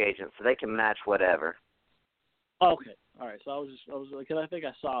restricted free agent, so they can match whatever. Okay, all right. So I was like, cause I think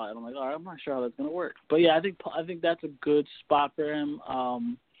I saw it. I'm like, all right, I'm not sure how that's going to work. But yeah, I think that's a good spot for him.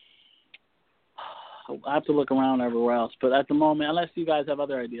 I have to look around everywhere else, but at the moment, unless you guys have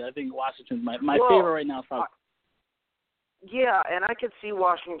other ideas, I think Washington's my favorite right now. Is probably. Yeah, and I could see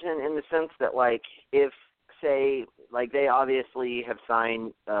Washington in the sense that, like, if, say, like they obviously have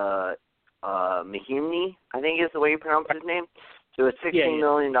signed Mahimni, I think is the way you pronounce his name, to a $16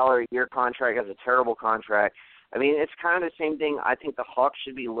 million a year contract. As a terrible contract. I mean, it's kind of the same thing. I think the Hawks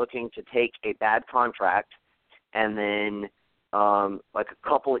should be looking to take a bad contract and then like a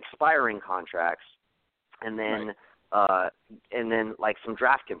couple expiring contracts and then like some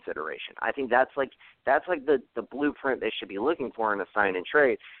draft consideration. I think that's like the blueprint they should be looking for in a sign and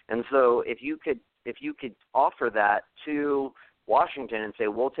trade. And so if you could offer that to Washington and say,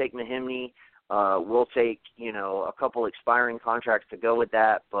 we'll take Mahimni, we'll take, a couple expiring contracts to go with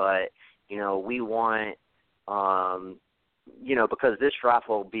that, but, we want because this draft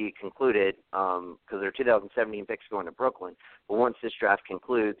will be concluded, because their 2017 picks going to Brooklyn. But once this draft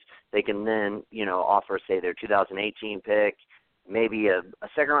concludes, they can then, offer, say, their 2018 pick, maybe a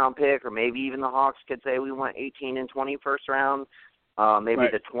second-round pick, or maybe even the Hawks could say we want 18 and 20 first round. Maybe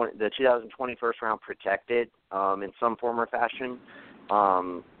right. the 2020 first round protected in some form or fashion,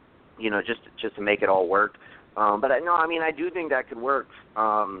 just to make it all work. But I do think that could work.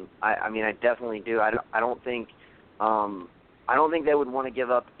 I definitely do. I don't think they would want to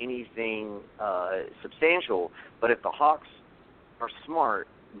give up anything substantial. But if the Hawks are smart,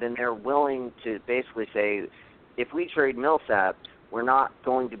 then they're willing to basically say, if we trade Millsap, we're not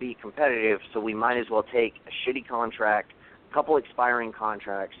going to be competitive, so we might as well take a shitty contract, a couple expiring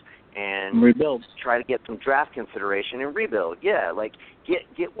contracts, and rebuild. Try to get some draft consideration and rebuild. Yeah,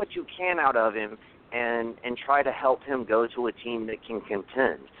 get what you can out of him and try to help him go to a team that can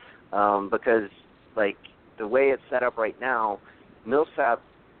contend. Because the way it's set up right now, Millsap,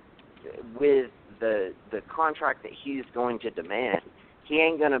 with the contract that he's going to demand, he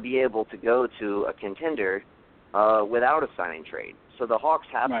ain't going to be able to go to a contender without a signing trade. So the Hawks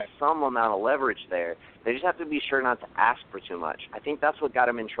have some amount of leverage there. They just have to be sure not to ask for too much. I think that's what got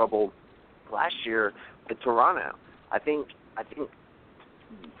him in trouble last year with Toronto. I think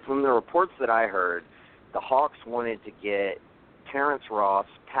from the reports that I heard, the Hawks wanted to get Terrence Ross,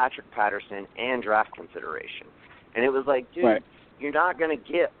 Patrick Patterson, and draft consideration. And it was like, dude, you're not going to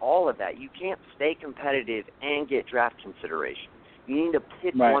get all of that. You can't stay competitive and get draft consideration. You need to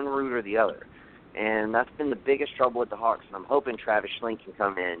pick one route or the other. And that's been the biggest trouble with the Hawks, and I'm hoping Travis Schlenk can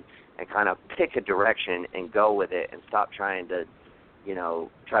come in and kind of pick a direction and go with it and stop trying to,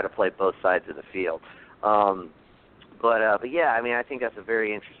 try to play both sides of the field. But yeah, I think that's a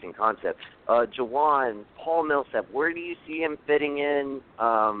very interesting concept. Jawan, Paul Millsap, where do you see him fitting in?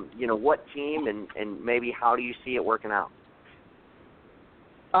 What team, and maybe how do you see it working out?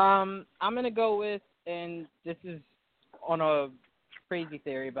 I'm going to go with, and this is on a crazy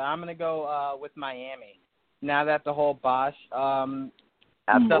theory, but I'm going to go with Miami. Now that the whole Bosch stuff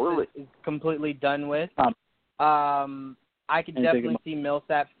is completely done with, I could definitely see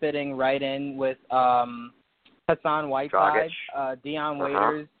Millsap fitting right in with Hassan Whiteside, Dion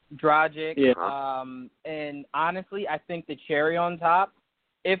Waiters, Dragic. Yeah. And honestly, I think the cherry on top,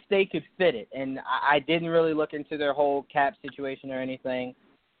 if they could fit it, and I didn't really look into their whole cap situation or anything,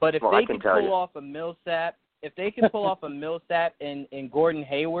 but if they could pull off a Millsap, and Gordon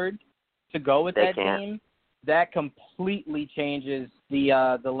Hayward to go with that team, that completely changes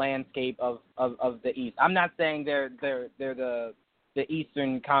the landscape of the East. I'm not saying they're the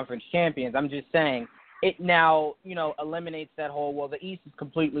Eastern Conference champions. I'm just saying it now, eliminates that whole, the East is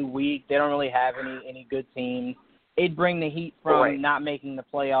completely weak. They don't really have any good teams. It'd bring the Heat from not making the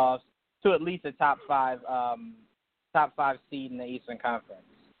playoffs to at least a top five seed in the Eastern Conference.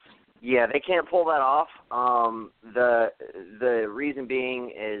 Yeah, they can't pull that off. The reason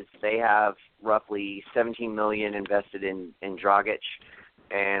being is they have roughly $17 million invested in Dragic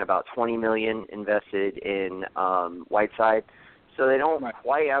and about $20 million invested in Whiteside. So they don't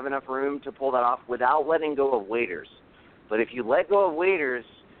quite have enough room to pull that off without letting go of Waiters. But if you let go of Waiters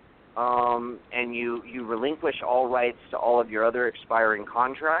and you relinquish all rights to all of your other expiring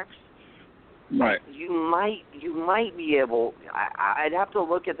contracts, you might be able. I'd have to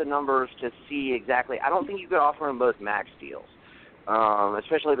look at the numbers to see exactly. I don't think you could offer them both max deals,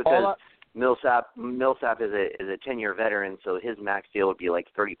 especially because Millsap is a 10-year veteran, so his max deal would be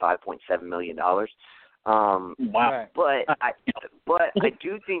like $35.7 million. Wow! But I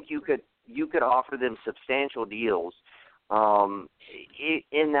do think you could offer them substantial deals in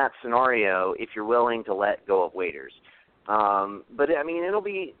that scenario if you're willing to let go of Waiters. But it'll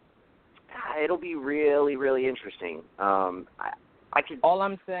be really, really interesting. I could all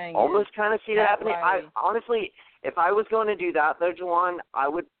I'm saying almost kind of see that happening. Honestly, if I was going to do that, though, Jawan, I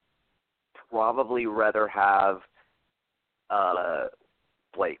would probably rather have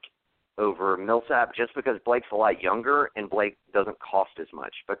Blake over Millsap, just because Blake's a lot younger and Blake doesn't cost as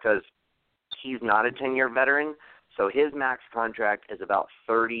much because he's not a 10-year veteran. So his max contract is about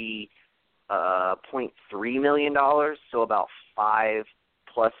 $30.3 million, so about $5+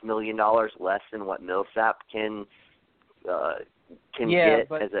 million less than what Millsap can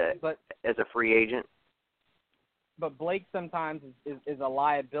get as a free agent. But Blake sometimes is a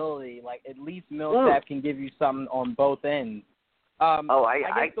liability. Like, at least Millsap can give you something on both ends.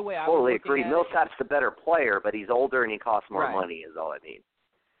 I totally agree. Millsap's the better player, but he's older and he costs more money is all I mean.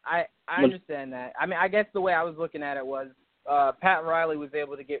 I understand that. I guess the way I was looking at it was Pat Riley was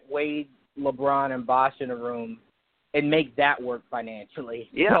able to get Wade, LeBron, and Bosh in a room and make that work financially.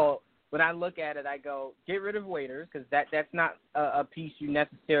 Yeah. when I look at it, I go, get rid of Waiters because that's not a piece you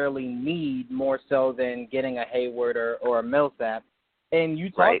necessarily need more so than getting a Hayward or a Millsap. And you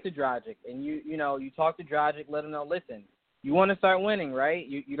talk to Dragic, and you talk to Dragic, let him know, listen, you want to start winning, right?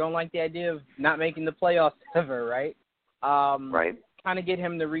 You don't like the idea of not making the playoffs ever, right? Right. Kind of get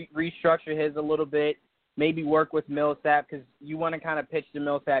him to restructure his a little bit, maybe work with Millsap because you want to kind of pitch to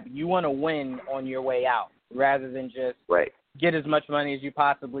Millsap. You want to win on your way out rather than just get as much money as you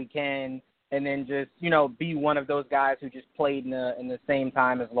possibly can and then just, be one of those guys who just played in the same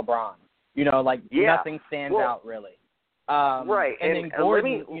time as LeBron. Nothing stands out really. Right. And then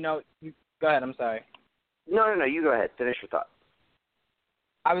Gordon, you go ahead. I'm sorry. No, you go ahead. Finish your thought.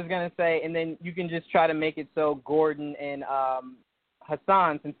 I was going to say, and then you can just try to make it so Gordon and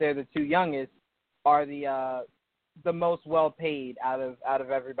Hassan, since they're the two youngest, are the most well paid out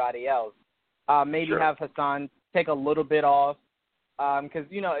of everybody else. Maybe have Hassan take a little bit off because,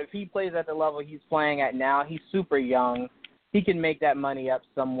 if he plays at the level he's playing at now, he's super young. He can make that money up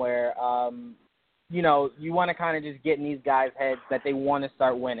somewhere. You want to kind of just get in these guys' heads that they want to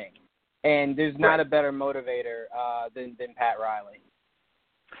start winning. And there's not a better motivator than Pat Riley.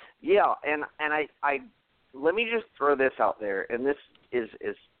 Yeah, and I let me just throw this out there, and this is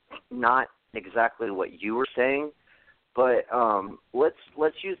not exactly what you were saying, but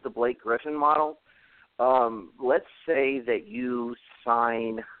let's use the Blake Griffin model. Let's say that you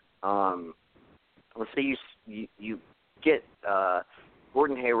sign, let's say you get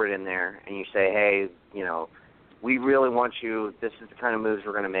Gordon Hayward in there, and you say, hey, we really want you. This is the kind of moves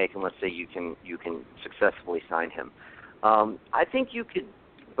we're going to make, and let's say you can successfully sign him. I think you could,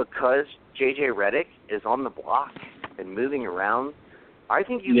 because J.J. Redick is on the block and moving around, I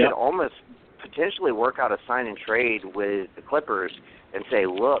think you could almost potentially work out a sign and trade with the Clippers and say,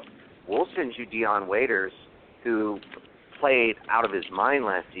 look, we'll send you Dion Waiters, who played out of his mind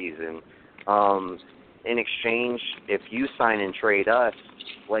last season. In exchange, if you sign and trade us,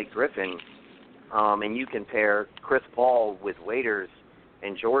 Blake Griffin, and you can pair Chris Paul with Waiters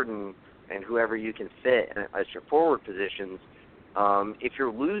and Jordan and whoever you can fit as your forward positions. If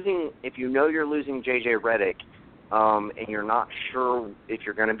you know you're losing J.J. Redick, and you're not sure if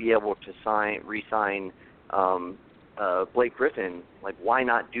you're going to be able to re-sign Blake Griffin, why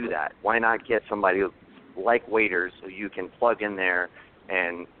not do that? Why not get somebody like Waiters who you can plug in there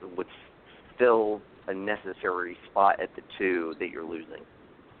and would fill a necessary spot at the 2 that you're losing?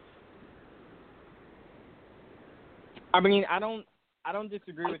 I mean, I don't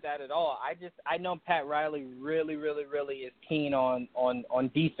disagree with that at all. I know Pat Riley really, really, really is keen on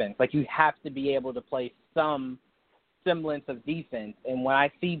defense. You have to be able to play some semblance of defense. And when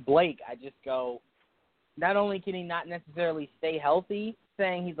I see Blake, I just go, not only can he not necessarily stay healthy,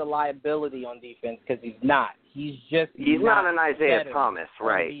 saying he's a liability on defense, because he's not. He's not an Isaiah Thomas,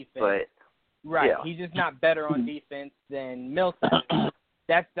 right? But he's just not better on defense than Millsap.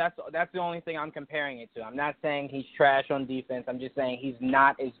 That's the only thing I'm comparing it to. I'm not saying he's trash on defense. I'm just saying he's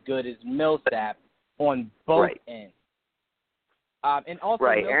not as good as Millsap on both ends. And also,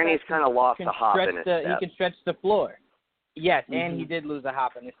 Millsap and he's kind of lost a hop in his step. He can stretch the floor. Yes, and he did lose a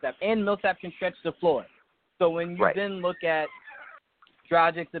hop in his step. And Millsap can stretch the floor. So when you then look at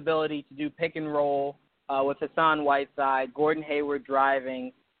Dragic's ability to do pick and roll with Hassan Whiteside, Gordon Hayward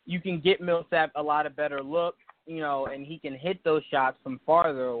driving, you can get Millsap a lot of better look, and he can hit those shots from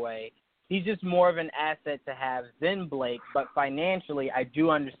farther away. He's just more of an asset to have than Blake, but financially, I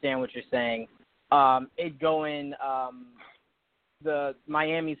do understand what you're saying. It going the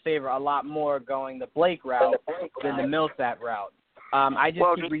Miami's favor a lot more going the Blake route than the Millsap route. I just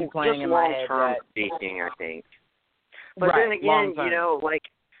keep replaying in my head that speaking, I think. But then again,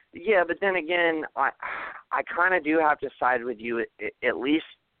 but then again, I kind of do have to side with you at least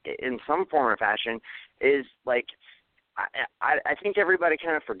in some form or fashion. Is I think everybody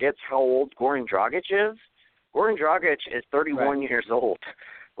kind of forgets how old Goran Dragic is. Goran Dragic is 31 years old.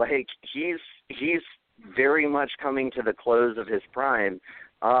 He's very much coming to the close of his prime.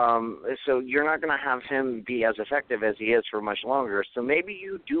 So you're not going to have him be as effective as he is for much longer. So maybe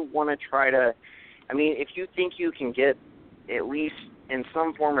you do want to try to, if you think you can get, at least in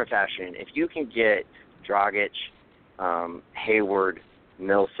some form or fashion, if you can get Dragic, Hayward,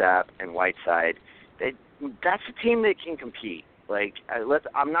 Millsap, and Whiteside, that's a team that can compete.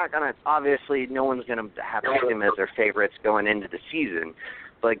 I'm not going to, obviously no one's going to have them as their favorites going into the season,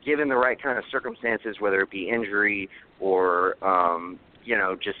 but given the right kind of circumstances, whether it be injury or,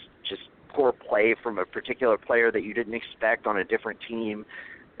 just poor play from a particular player that you didn't expect on a different team,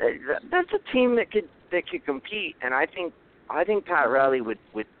 that's a team that could compete. And I think Pat Riley would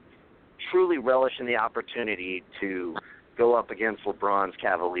truly relish in the opportunity to go up against LeBron's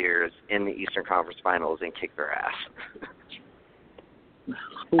Cavaliers in the Eastern Conference Finals and kick their ass.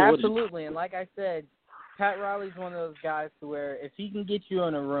 Absolutely, and like I said, Pat Riley's one of those guys to where if he can get you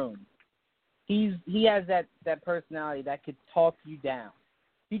in a room, he has that personality that could talk you down.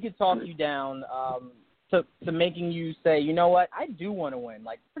 He could talk you down to making you say, you know what, I do want to win.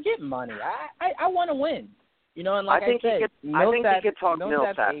 Like, forget money. I want to win. You know, and like I think he could talk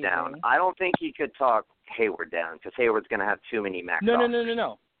Millsap down. I don't think he could talk Hayward down because Hayward's going to have too many max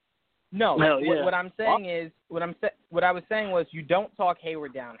offers. No. What I'm saying is, what I was saying was, you don't talk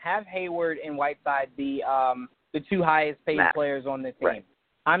Hayward down. Have Hayward and Whiteside be the two highest paid players on the team. Right.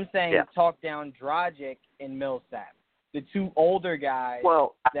 I'm saying talk down Dragic and Millsap, the two older guys.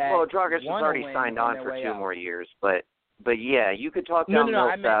 Well, Dragic has already signed on for 2 more years, but yeah, you could talk down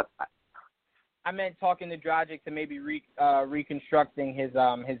Millsap. I meant talking to Dragic to maybe reconstructing his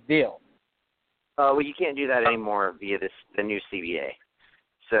deal. Well, you can't do that anymore via the new CBA.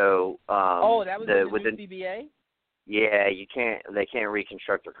 So that was the new CBA? Yeah, you can't. They can't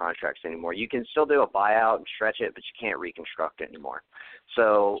reconstruct their contracts anymore. You can still do a buyout and stretch it, but you can't reconstruct it anymore.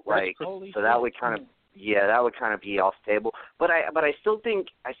 So that would kind of be off the table. But I still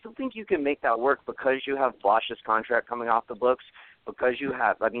think you can make that work because you have Bosch's contract coming off the books. Because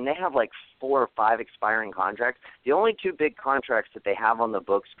they have like 4 or 5 expiring contracts. The only 2 big contracts that they have on the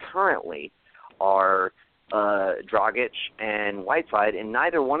books currently are Dragic and Whiteside, and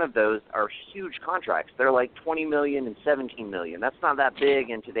neither one of those are huge contracts. They're like $20 million and $17 million. That's not that big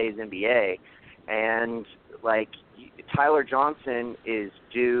in today's NBA. And like Tyler Johnson is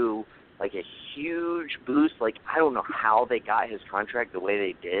due like a huge boost. Like, I don't know how they got his contract the way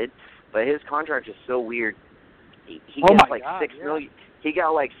they did, but his contract is so weird. He gets like $6 million. He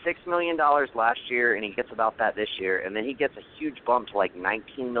got like $6 million last year, and he gets about that this year, and then he gets a huge bump to like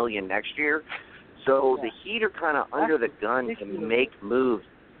 $19 million next year. So the Heat are kind of under the gun to make moves.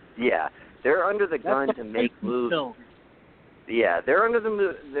 Yeah, they're under the gun to make moves. Yeah, they're under the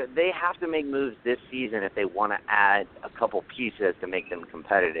move. They have to make moves this season if they want to add a couple pieces to make them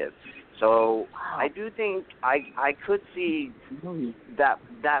competitive. So I do think I could see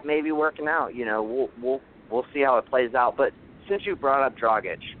that maybe working out. You know, we'll see how it plays out. But since you brought up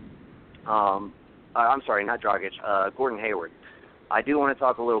Dragic, I'm sorry, not Dragic, Gordon Hayward. I do want to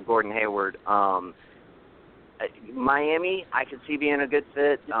talk a little Gordon Hayward. Miami, I could see being a good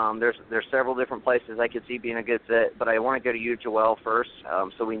fit. There's several different places I could see being a good fit, but I want to go to you, Joel, first.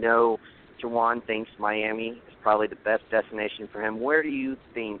 So we know Jawan thinks Miami is probably the best destination for him. Where do you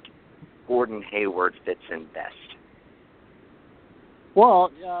think Gordon Hayward fits in best? Well,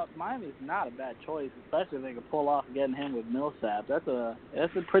 Miami's not a bad choice, especially if they can pull off getting him with Millsap. That's a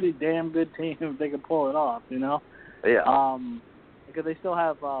pretty damn good team if they can pull it off, you know? Yeah. Because they still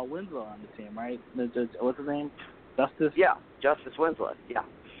have Winslow on the team, right? What's his name? Justice? Yeah, Justice Winslow. Yeah.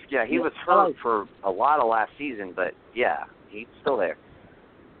 Yeah, he was hurt for a lot of last season, but, yeah, he's still there.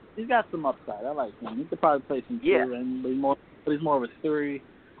 He's got some upside. I like him. He could probably play some 2, and he's more of a 3.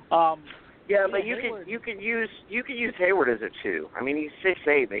 Yeah, but you could use Hayward as a 2. I mean, he's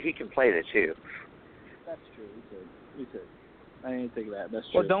 6'8", but he can play the 2. That's true. He could. I didn't think that. That's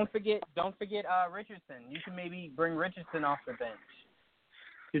true. Well, don't forget Richardson. You can maybe bring Richardson off the bench.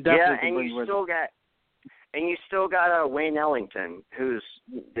 You still got Wayne Ellington, who's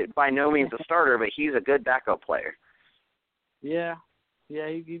by no means a starter, but he's a good backup player. Yeah,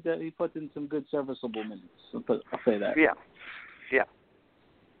 he puts in some good serviceable minutes. I'll say that. Yeah.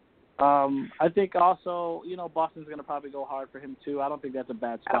 I think also, you know, Boston's going to probably go hard for him too. I don't think that's a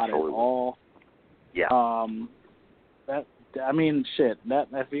bad spot at all. Yeah. That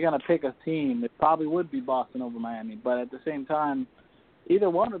if you're going to pick a team, it probably would be Boston over Miami. But at the same time, either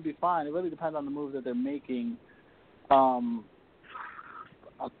one would be fine. It really depends on the moves that they're making. Boston's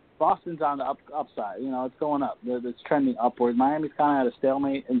on the upside. You know, it's going up. It's trending upward. Miami's kind of at a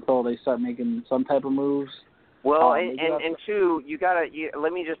stalemate until they start making some type of moves. Well, and 2,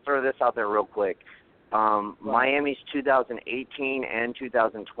 let me just throw this out there real quick. Miami's 2018 and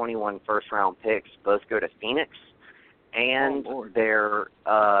 2021 first-round picks both go to Phoenix, and their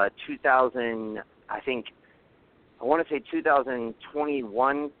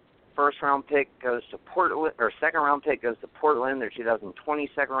 2021 first-round pick goes to Portland, or second-round pick goes to Portland. Their 2020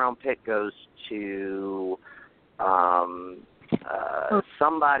 second-round pick goes to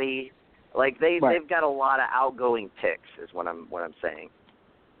somebody. Like they've got a lot of outgoing picks, is what I'm saying.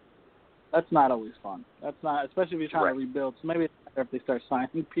 That's not always fun. That's not, especially if you're trying to rebuild. So maybe it's better if they start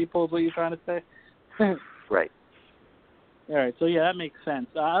signing people. Is what you're trying to say? Right. All right. So yeah, that makes sense.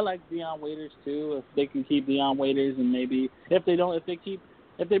 I like Dion Waiters too. If they can keep Dion Waiters, and maybe if they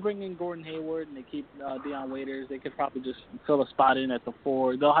if they bring in Gordon Hayward and they keep Dion Waiters, they could probably just fill a spot in at the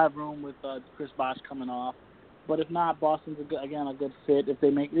 4. They'll have room with Chris Bosh coming off. But if not, Boston's a good fit.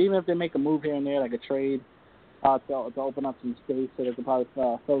 Even if they make a move here and there, like a trade, to open up some space, so they could probably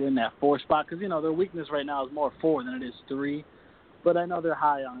fill in that 4 spot. Because their weakness right now is more 4 than it is 3. But I know they're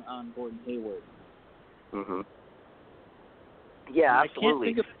high on Gordon Hayward. Mhm. Yeah,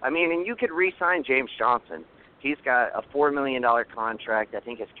 absolutely. And you could re-sign James Johnson. He's got a $4 million contract. I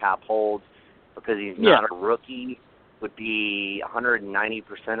think his cap holds, because he's not a rookie, would be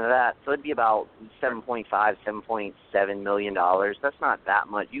 190% of that. So it'd be about $7.5, $7.7 million. That's not that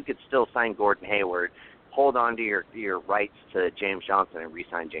much. You could still sign Gordon Hayward, hold on to your rights to James Johnson, and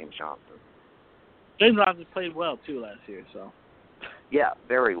re-sign James Johnson. James Johnson played well, too, last year. So. Yeah,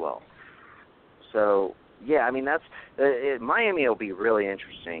 very well. So, yeah, that's Miami will be really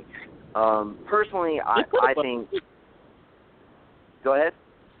interesting. Personally, I think. Go ahead.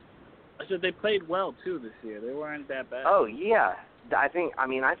 I said they played well too this year. They weren't that bad. Oh yeah, I think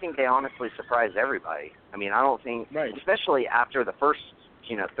they honestly surprised everybody. I don't think, especially after the first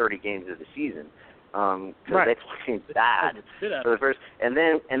 30 games of the season, because they played bad for the first, and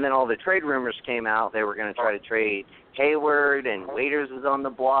then all the trade rumors came out. They were going to try to trade Hayward, and Waiters was on the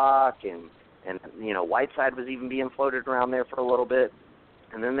block, and Whiteside was even being floated around there for a little bit.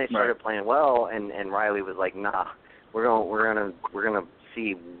 And then they started playing well, and Riley was like, "Nah, we're gonna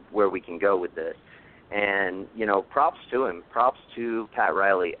see where we can go with this." And props to him, props to Pat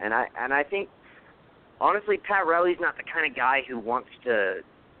Riley. And I think honestly, Pat Riley's not the kind of guy who wants to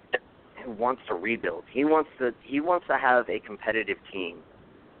rebuild. He wants to have a competitive team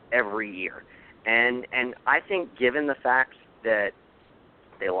every year. And I think, given the fact that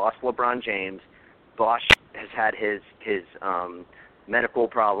they lost LeBron James, Bosh has had his medical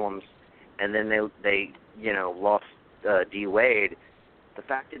problems, and then they lost D Wade. The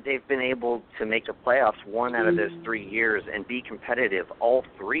fact that they've been able to make the playoffs 1 out of those 3 years and be competitive all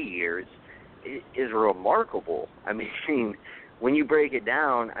 3 years is remarkable. When you break it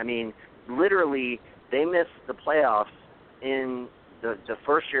down, literally they missed the playoffs in the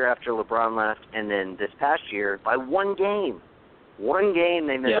first year after LeBron left, and then this past year by 1 game. 1 game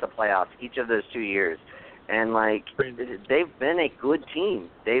they missed the playoffs each of those 2 years. And, they've been a good team.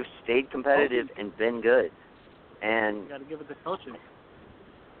 They've stayed competitive and been good. And you got to give it to coaching.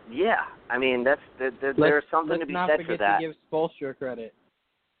 Yeah. There's something to be said for that. Let's not forget to give Spoelstra credit.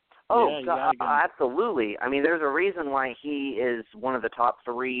 Oh, God, absolutely. There's a reason why he is one of the top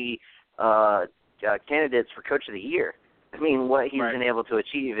 3 candidates for Coach of the Year. What he's been able to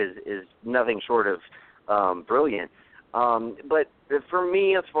achieve is nothing short of brilliant. But for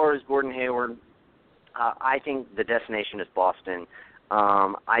me, as far as Gordon Hayward, I think the destination is Boston.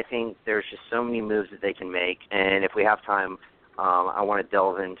 I think there's just so many moves that they can make, and if we have time, I want to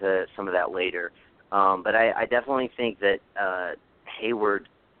delve into some of that later. But I definitely think that Hayward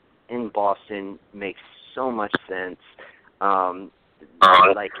in Boston makes so much sense.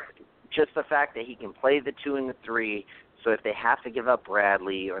 Just the fact that he can play the 2 and the 3, so if they have to give up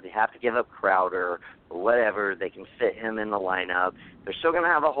Bradley or they have to give up Crowder or whatever, they can fit him in the lineup. They're still going to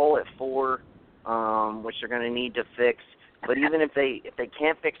have a hole at 4, which they're going to need to fix. But even if they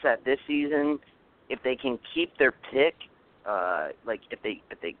can't fix that this season, if they can keep their pick, if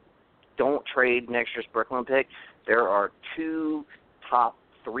they don't trade next year's Brooklyn pick, there are 2 top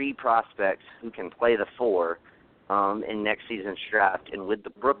 3 prospects who can play the 4 in next season's draft. And with the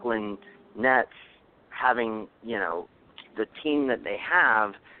Brooklyn Nets having the team that they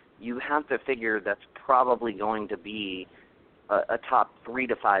have, you have to figure that's probably going to be a top 3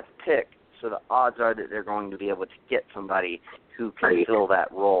 to 5 pick. So the odds are that they're going to be able to get somebody who can fill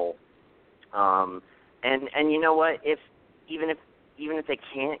that role. And you know what? Even if they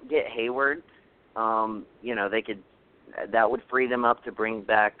can't get Hayward, they could. That would free them up to bring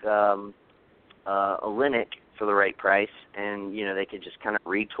back Olynyk for the right price, and they could just kind of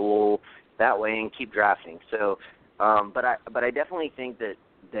retool that way and keep drafting. So, but I definitely think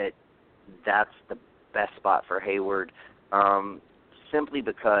that's the best spot for Hayward, simply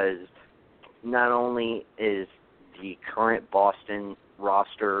because not only is the current Boston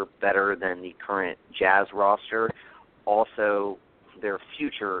roster better than the current Jazz roster, also their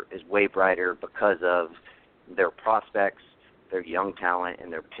future is way brighter because of their prospects, their young talent,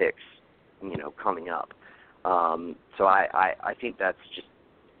 and their picks, coming up. So I think that's just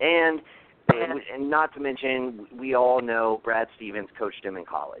and not to mention, we all know Brad Stevens coached him in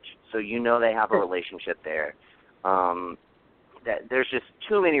college, so they have a relationship there. That there's just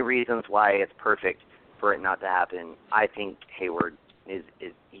too many reasons why it's perfect for it not to happen. I think Hayward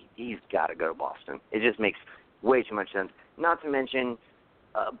he's got to go to Boston. It just makes way too much sense. Not to mention,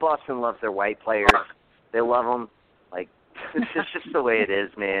 Boston loves their white players. They love them. Like it's just the way it is,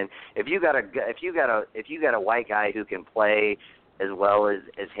 man. If you got a white guy who can play as well as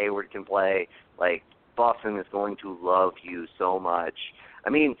Hayward can play, like Boston is going to love you so much. I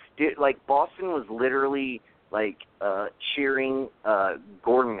mean, dude, like Boston was literally like cheering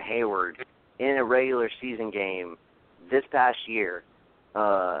Gordon Hayward in a regular season game this past year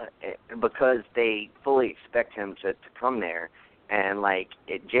because they fully expect him to come there. And like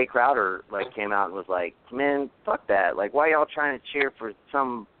Jay Crowder like came out and was like, man, fuck that. Like, why y'all trying to cheer for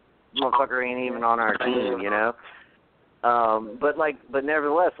some motherfucker ain't even on our team, you know? But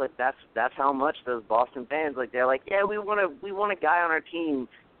nevertheless, like that's how much those Boston fans, like, they're like, yeah, we want a guy on our team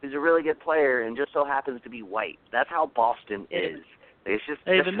who's a really good player and just so happens to be white. That's how Boston is. It's just,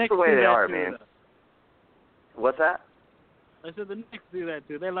 that's just the way they are, man. What's that? I said the Knicks do that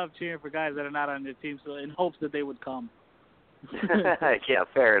too. They love cheering for guys that are not on their team, so in hopes that they would come. Yeah,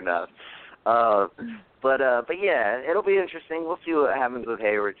 fair enough. But yeah, it'll be interesting. We'll see what happens with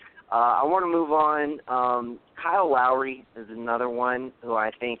Hayward. I want to move on. Kyle Lowry is another one who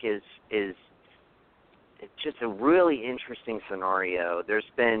I think is just a really interesting scenario. There's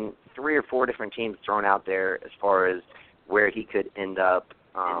been 3 or 4 different teams thrown out there as far as where he could end up.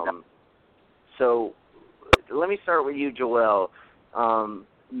 So let me start with you, Joel.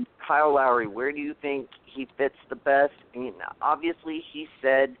 Kyle Lowry, where do you think he fits the best? I mean, obviously, he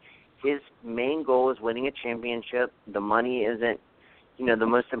said his main goal is winning a championship. The money isn't, the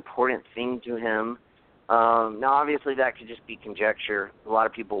most important thing to him. Now, obviously, that could just be conjecture. A lot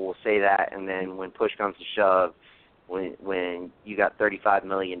of people will say that, and then when push comes to shove, when you got $35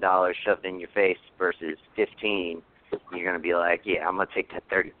 million shoved in your face versus 15, you're going to be like, yeah, I'm going to take that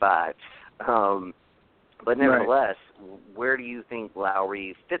 35. But nevertheless, where do you think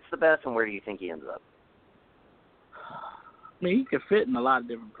Lowry fits the best, and where do you think he ends up? I mean, he could fit in a lot of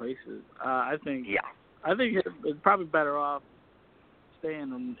different places. I think it's probably better off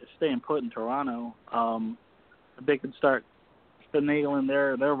staying put in Toronto. If they could start finagling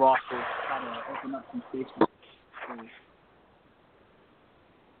their roster, kind of open up some space.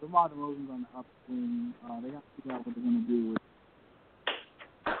 DeMar DeRozan's on the upswing. They have to figure out what they're going to do with.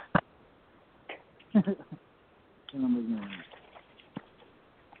 My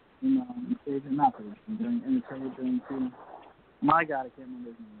God, I can't remember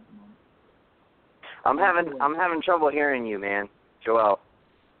his name at the moment. I'm having trouble hearing you, man, Joel.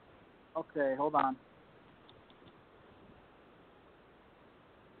 Okay, hold on.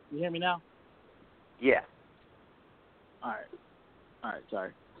 You hear me now? Yeah. All right,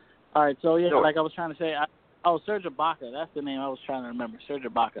 sorry. All right, so yeah, sure. Like I was trying to say, Serge Ibaka. That's the name I was trying to remember, Serge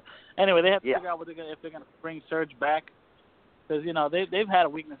Ibaka. Anyway, they have to figure out if they're going to bring Serge back, because they've had a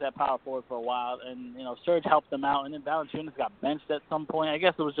weakness at power forward for a while, and Serge helped them out, and then Valanciunas got benched at some point. I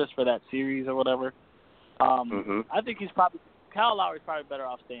guess it was just for that series or whatever. I think Kyle Lowry's probably better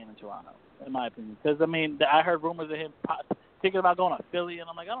off staying in Toronto, in my opinion, because I heard rumors of him thinking about going to Philly, and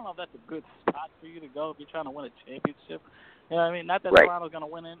I'm like, I don't know if that's a good spot for you to go if you're trying to win a championship. You know what I mean? Not that Toronto's going to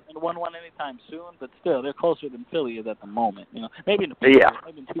win one anytime soon, but still, they're closer than Philly is at the moment. Maybe in the future,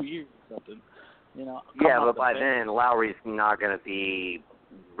 maybe in 2 years or something. But by then, Lowry's not going to be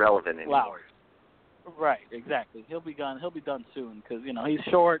relevant anymore. Lowry. Right, exactly. He'll be gone. He'll be done soon because he's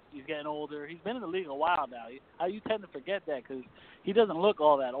short. He's getting older. He's been in the league a while now. You tend to forget that because he doesn't look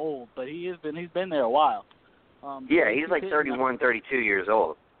all that old, but he's been there a while. He's like 31, 32 years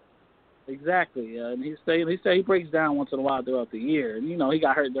old. Exactly, and he said he breaks down once in a while throughout the year, and he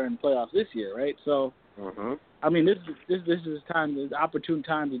got hurt during the playoffs this year, right? So, this is time, the opportune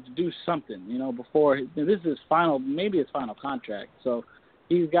time to do something, before this is his final contract. So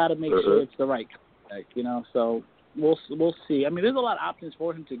he's got to make sure it's the right contract, So we'll see. There's a lot of options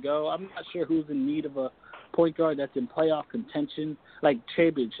for him to go. I'm not sure who's in need of a point guard that's in playoff contention, like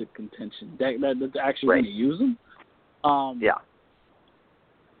championship contention, that's actually going to use him.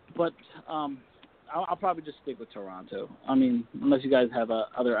 But I'll probably just stick with Toronto. Unless you guys have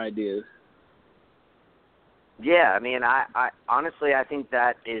other ideas. Yeah, I honestly, I think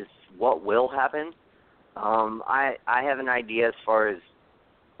that is what will happen. I have an idea as far as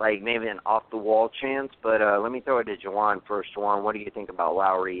like maybe an off-the-wall chance, but let me throw it to Juwan first. Juwan, what do you think about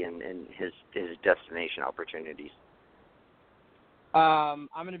Lowry and his destination opportunities? I'm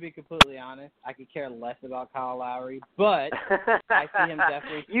going to be completely honest. I could care less about Kyle Lowry, but I see him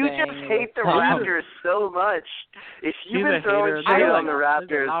definitely You just hate the Raptors so much. If you've been throwing shade on the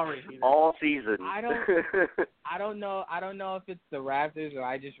Raptors all season. I don't know if it's the Raptors or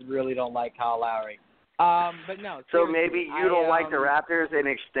I just really don't like Kyle Lowry. But no. So maybe you don't like the Raptors, an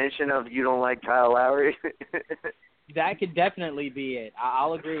extension of you don't like Kyle Lowry? That could definitely be it.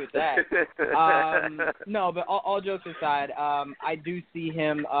 I'll agree with that. No, but all jokes aside, I do see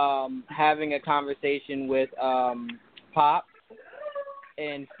him having a conversation with Pop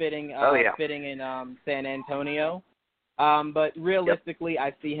and fitting in San Antonio. But realistically,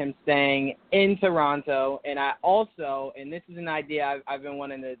 I see him staying in Toronto. And I also, and this is an idea I've been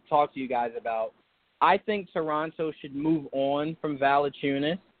wanting to talk to you guys about, I think Toronto should move on from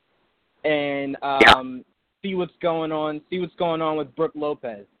Valanciunas and see what's going on with Brook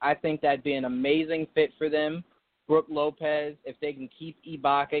Lopez. I think that'd be an amazing fit for them. Brook Lopez, if they can keep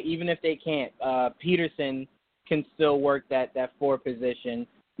Ibaka, even if they can't, Peterson can still work that 4 position.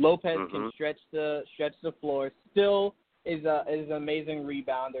 Lopez can stretch the floor. Still is an amazing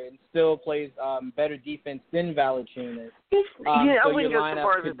rebounder and still plays better defense than Valanciunas. I wouldn't go so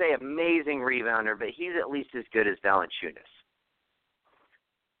far as to say amazing rebounder, but he's at least as good as Valanciunas.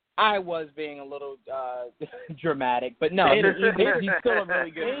 I was being a little dramatic, but no, he's still a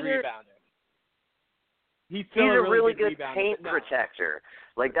really good rebounder. He's a really good paint protector.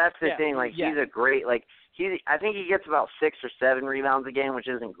 Like, that's the thing. Like, he's a great, like, I think he gets about 6 or 7 rebounds a game, which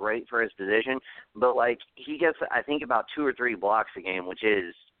isn't great for his position. But, like, he gets, I think, about 2 or 3 blocks a game, which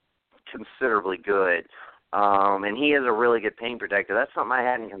is considerably good. And he is a really good paint protector. That's something I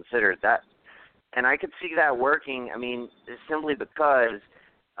hadn't considered. And I could see that working, I mean, simply because,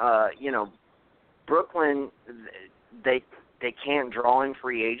 Brooklyn, they can't draw in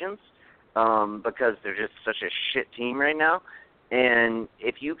free agents because they're just such a shit team right now. And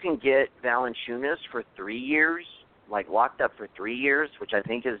if you can get Valanciunas for 3 years, like locked up for 3 years, which I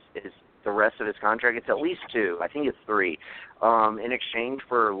think is the rest of his contract, it's at least 2. I think it's 3. In exchange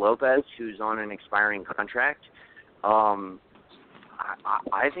for Lopez, who's on an expiring contract, I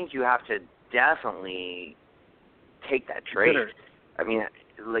think you have to definitely take that trade. I mean,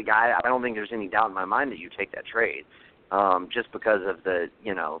 like I don't think there's any doubt in my mind that you take that trade, just because of the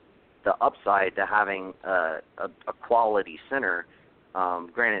upside to having a quality center.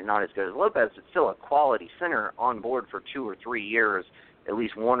 Granted, not as good as Lopez, but still a quality center on board for 2 or 3 years, at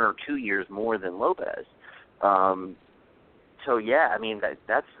least 1 or 2 years more than Lopez. So yeah, I mean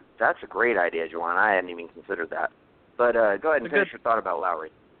that's a great idea, Juwan. I hadn't even considered that. But go ahead and finish your thought about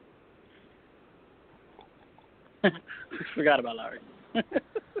Lowry. Forgot about Lowry.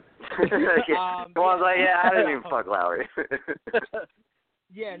 Juwan's like, I didn't even fuck Lowry.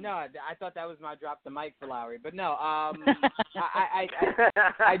 Yeah, no, I thought that was my drop the mic for Lowry, but no, I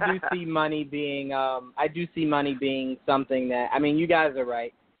do see money being something that, I mean, you guys are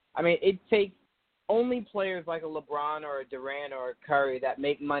right. I mean, it takes only players like a LeBron or a Durant or a Curry that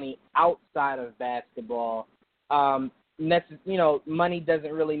make money outside of basketball. Money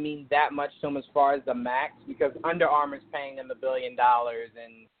doesn't really mean that much to them as far as the max, because Under Armour's paying them $1 billion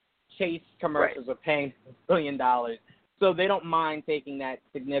and Chase commercials are paying $1 billion. So they don't mind taking that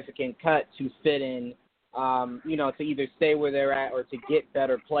significant cut to fit in, to either stay where they're at or to get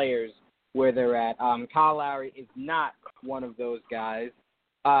better players where they're at. Kyle Lowry is not one of those guys.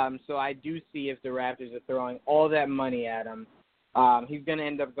 So I do see if the Raptors are throwing all that money at him, he's going to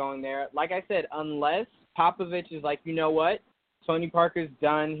end up going there. Like I said, unless Popovich is like, you know what, Tony Parker's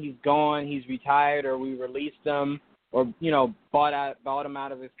done, he's gone, he's retired, or we released him, or, bought him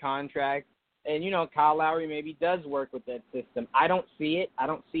out of his contract. And, Kyle Lowry maybe does work with that system. I don't see it. I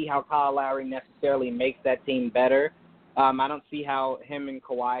don't see how Kyle Lowry necessarily makes that team better. I don't see how him and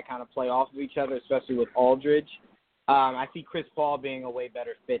Kawhi kind of play off of each other, especially with Aldridge. I see Chris Paul being a way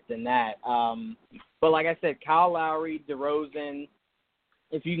better fit than that. But like I said, Kyle Lowry, DeRozan,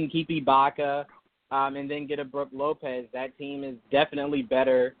 if you can keep Ibaka and then get a Brook Lopez, that team is definitely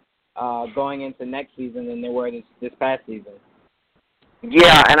better going into next season than they were this past season.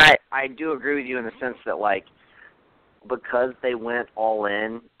 Yeah, and I do agree with you in the sense that, like, because they went all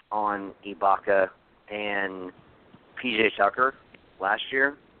in on Ibaka and PJ Tucker last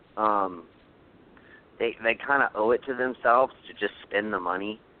year, they kind of owe it to themselves to just spend the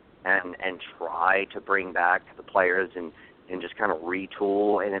money and try to bring back the players and just kind of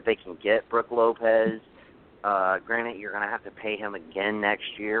retool. And if they can get Brook Lopez, granted, you're going to have to pay him again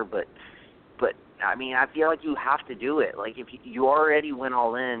next year, but I mean, I feel like you have to do it. Like, if you already went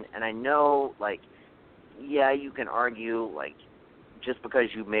all in, and I know, like, yeah, you can argue, like, just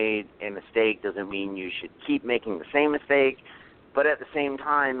because you made a mistake doesn't mean you should keep making the same mistake. But at the same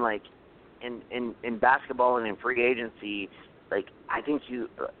time, like, in basketball and in free agency, like, I think you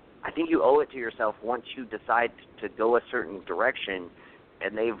owe it to yourself once you decide to go a certain direction,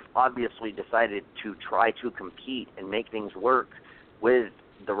 and they've obviously decided to try to compete and make things work with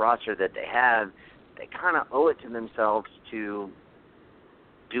the roster that they have. They kind of owe it to themselves to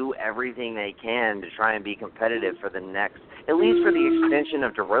do everything they can to try and be competitive for the next, at least for the extension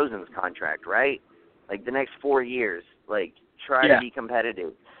of DeRozan's contract, right? Like the next 4 years, like try to be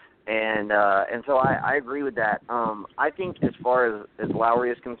competitive. And so I agree with that. I think as far as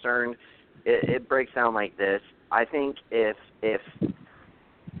Lowry is concerned, it breaks down like this. I think if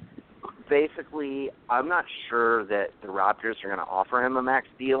basically, I'm not sure that the Raptors are going to offer him a max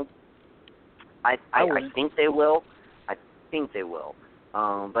deal. I think they will.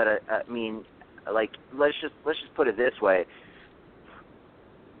 But I mean, like let's just put it this way.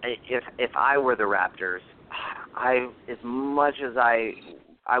 If I were the Raptors, as much as I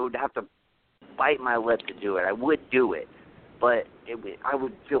would have to bite my lip to do it, I would do it. But I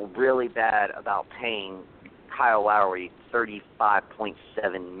would feel really bad about paying Kyle Lowry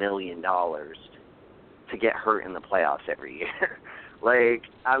 $35.7 million to get hurt in the playoffs every year. Like,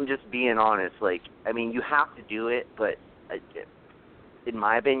 I'm just being honest. Like, I mean, you have to do it, but in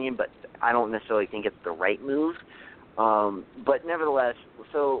my opinion, but I don't necessarily think it's the right move. But nevertheless,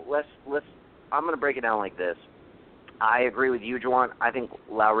 so I'm going to break it down like this. I agree with you, Juwan. I think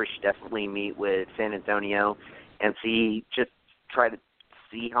Lowry should definitely meet with San Antonio and try to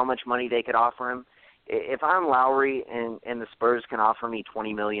see how much money they could offer him. If I'm Lowry and the Spurs can offer me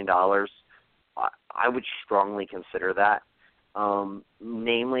 $20 million, I would strongly consider that.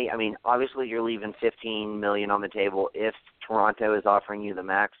 Namely, I mean, obviously you're leaving $15 million on the table if Toronto is offering you the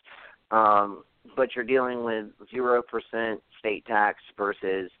max, but you're dealing with 0% state tax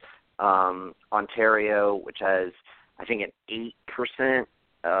versus Ontario, which has, I think, an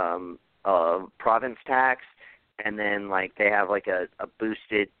 8% province tax, and then like they have like a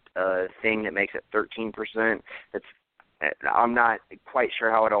boosted thing that makes it 13%. I'm not quite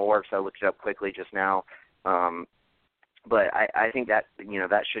sure how it all works. I looked it up quickly just now. But I think that,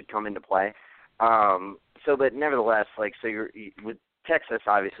 that should come into play. But nevertheless, like, so you're with Texas,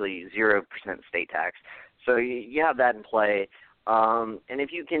 obviously 0% state tax. So you have that in play. And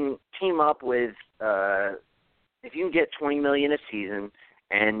if you can team up with, if you can get $20 million a season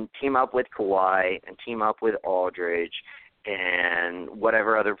and team up with Kawhi and team up with Aldridge and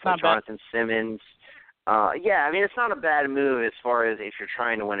whatever other, Jonathan Simmons. I mean, it's not a bad move as far as if you're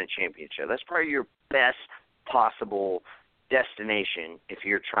trying to win a championship. That's probably your best possible destination if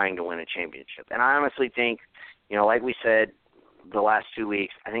you're trying to win a championship. And I honestly think, like we said the last 2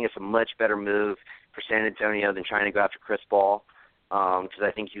 weeks, I think it's a much better move for San Antonio than trying to go after Chris Paul, because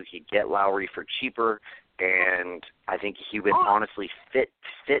I think you could get Lowry for cheaper, and I think he would honestly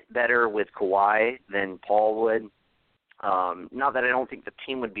fit better with Kawhi than Paul would. Not that I don't think the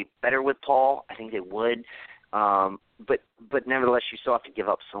team would be better with Paul. I think they would. But nevertheless, you still have to give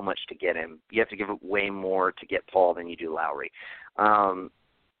up so much to get him. You have to give up way more to get Paul than you do Lowry.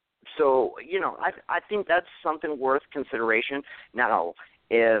 So, I think that's something worth consideration. Now,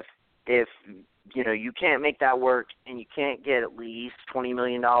 if you can't make that work and you can't get at least $20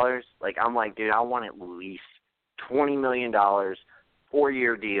 million, like, I'm like, dude, I want at least $20 million,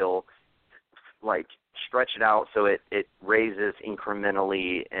 4-year deal, like, stretch it out so it raises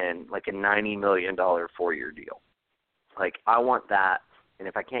incrementally and like a $90 million 4-year deal. Like, I want that, and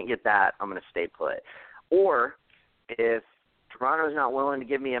if I can't get that, I'm going to stay put. Or if Toronto's not willing to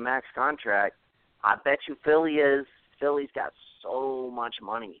give me a max contract, I bet you Philly is. Philly's got so much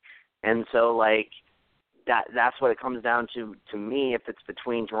money. And so, like, that's what it comes down to me, if it's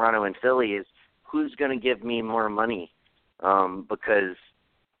between Toronto and Philly, is who's going to give me more money. Because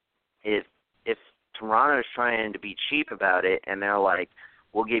if Toronto's trying to be cheap about it and they're like,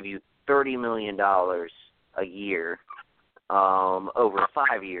 we'll give you $30 million a year over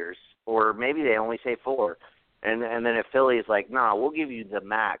 5 years, or maybe they only say 4, and then if Philly is like, nah, we'll give you the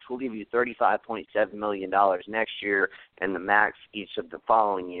max, we'll give you $35.7 million next year and the max each of the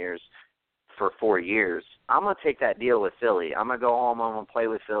following years for 4 years, I'm going to take that deal with Philly. I'm going to go home, I'm going to play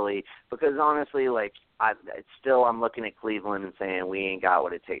with Philly, because honestly, like, I'm looking at Cleveland and saying we ain't got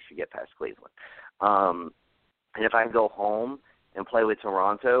what it takes to get past Cleveland. And if I can go home and play with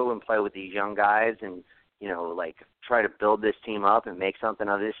Toronto and play with these young guys and, like, try to build this team up and make something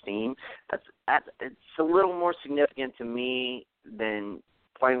of this team, it's a little more significant to me than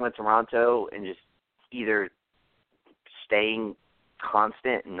playing with Toronto and just either staying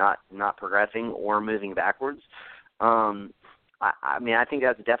constant and not progressing or moving backwards. I mean, I think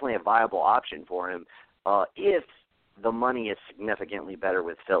that's definitely a viable option for him if the money is significantly better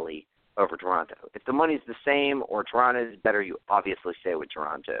with Philly over Toronto. If the money's the same or Toronto is better, you obviously stay with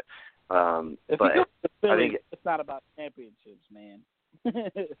Toronto. If but you go to Philly, I think it's not about championships, man.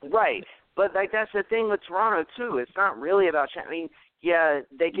 Right, but like that's the thing with Toronto too. It's not really about. I mean, yeah,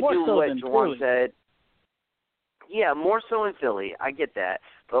 they could More do so what than Juwan Philly. said. Yeah, more so in Philly. I get that,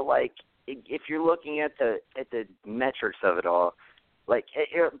 But like, if you're looking at the metrics of it all, like,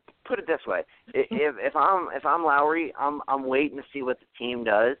 put it this way: if I'm Lowry, I'm waiting to see what the team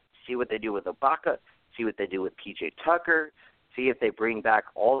does, see what they do with Ibaka, see what they do with PJ Tucker, see if they bring back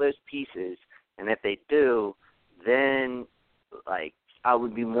all those pieces, and if they do, then like I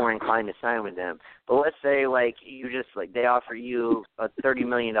would be more inclined to sign with them. But let's say like they offer you a $30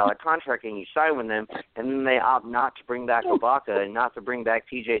 million contract and you sign with them, and then they opt not to bring back Ibaka and not to bring back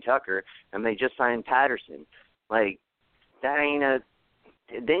PJ Tucker, and they just sign Patterson. Like, that ain't a.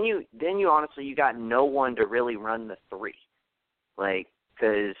 Then you honestly, you got no one to really run the three. Like,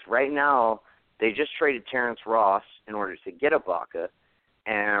 because right now they just traded Terrence Ross in order to get Ibaka,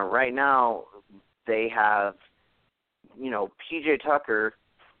 and right now they have, PJ Tucker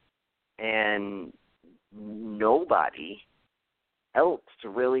and nobody else to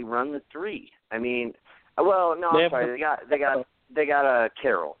really run the three. I mean, well, no, I'm sorry. They got a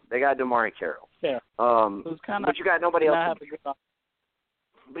Carroll. They got DeMarre Carroll. Yeah. But you got nobody else.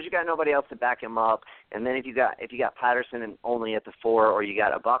 But you got nobody else to back him up. And then if you got Patterson and only at the 4, or you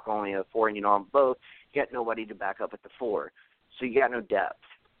got Ibaka only at the 4, and on both, you got nobody to back up at the 4. So you got no depth.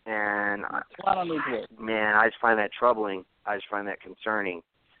 And man, I just find that troubling. I just find that concerning.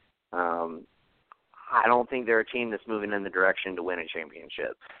 I don't think they're a team that's moving in the direction to win a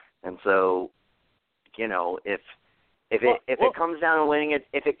championship. And so, if it comes down to winning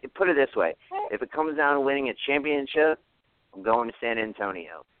it, put it this way, if it comes down to winning a championship, I'm going to San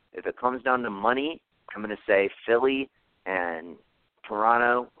Antonio. If it comes down to money, I'm going to say Philly and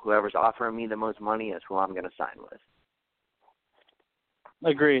Toronto. Whoever's offering me the most money is who I'm going to sign with.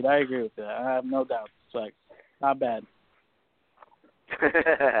 Agreed. I agree with that. I have no doubt. It's like, not bad.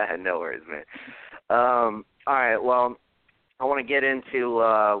 No worries, man. All right, well, I want to get into,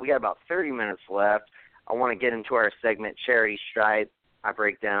 we got about 30 minutes left. I want to get into our segment, Charity Stripe. I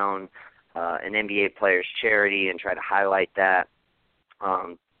break down an NBA player's charity and try to highlight that.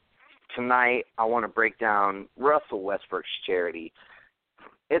 Tonight, I want to break down Russell Westbrook's charity.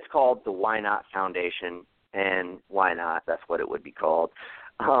 It's called the Why Not Foundation, and why not? That's what it would be called.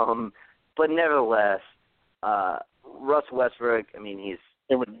 But nevertheless, Russell Westbrook, I mean, he's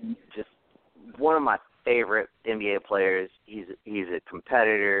just one of my favorite NBA players. He's a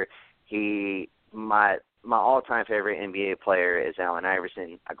competitor. My all-time favorite NBA player is Allen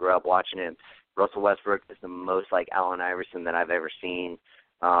Iverson. I grew up watching him. Russell Westbrook is the most like Allen Iverson that I've ever seen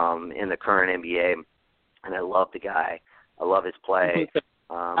in the current NBA, and I love the guy. I love his play.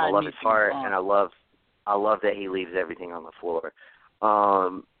 I love his heart, and I love that he leaves everything on the floor.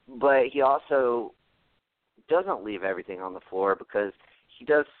 But he also doesn't leave everything on the floor because he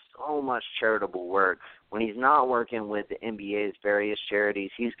does so much charitable work. When he's not working with the NBA's various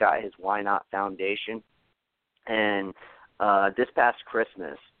charities, he's got his Why Not Foundation. And this past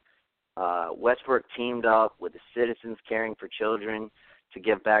Christmas, Westbrook teamed up with the Citizens Caring for Children to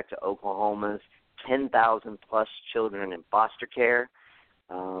give back to Oklahoma's 10,000-plus children in foster care.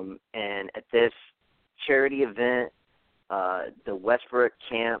 And at this charity event, the Westbrook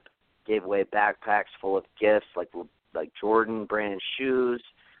camp gave away backpacks full of gifts like Jordan brand shoes,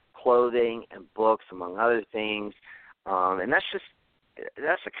 clothing, and books, among other things. And that's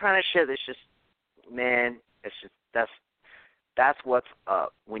the kind of shit that's just, man, it's just that's what's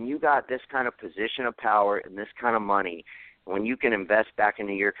up. When you got this kind of position of power and this kind of money, when you can invest back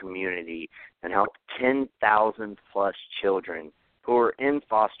into your community and help 10,000-plus children who are in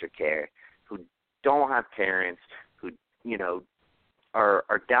foster care, who don't have parents, who,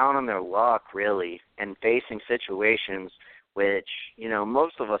 are down on their luck, really, and facing situations which,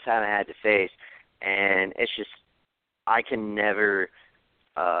 most of us haven't had to face. And it's just, I can never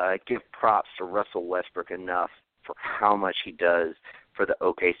give props to Russell Westbrook enough for how much he does for the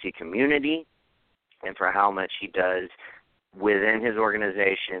OKC community and for how much he does within his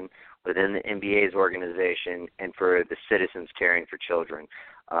organization, within the NBA's organization, and for the Citizens Caring for Children.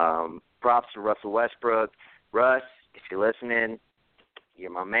 Props to Russell Westbrook. Russ, if you're listening,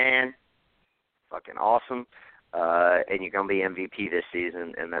 you're my man. Fucking awesome. And you're going to be MVP this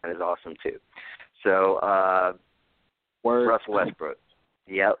season, and that is awesome too. So, Russell Westbrook.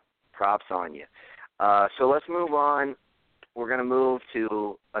 Yep, props on you. So let's move on. We're going to move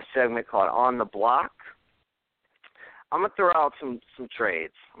to a segment called On the Block. I'm going to throw out some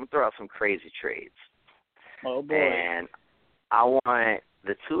trades. I'm going to throw out some crazy trades. Oh, boy. And I want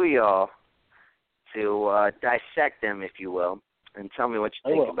the two of y'all to dissect them, if you will, and tell me what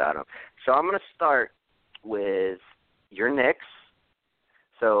you think about them. So I'm going to start with your Knicks.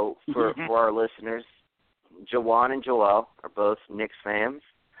 So for our listeners, Jawan and Joel are both Knicks fans,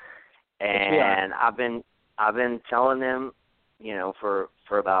 and I've been telling them for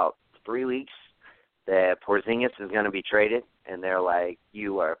about 3 weeks that Porzingis is going to be traded, and they're like,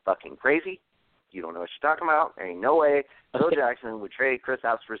 you are fucking crazy. You don't know what you're talking about. There ain't no way Phil Jackson would trade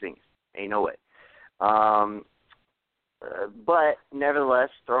Kristaps Porzingis. Ain't no way. But nevertheless,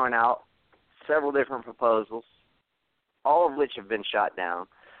 throwing out several different proposals, all of which have been shot down.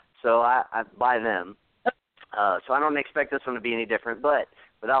 So I by them. So I don't expect this one to be any different. But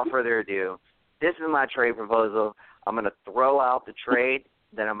without further ado, this is my trade proposal. I'm going to throw out the trade,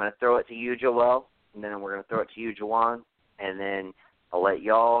 then I'm going to throw it to you, Joel, and then we're going to throw it to you, Juwan, and then I'll let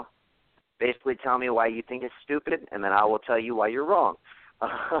y'all basically tell me why you think it's stupid, and then I will tell you why you're wrong.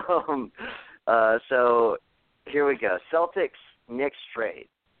 So here we go. Celtics-Knicks trade.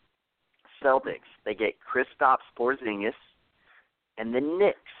 Celtics, they get Kristaps Porzingis, and the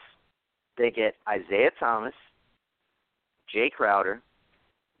Knicks, they get Isaiah Thomas, Jay Crowder,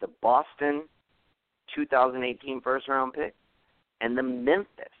 the Boston 2018 first-round pick, and the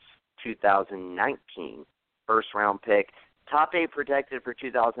Memphis 2019 first-round pick, top 8 protected for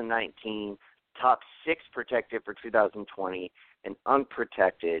 2019, top 6 protected for 2020, and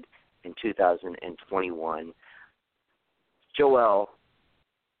unprotected in 2021. Joel,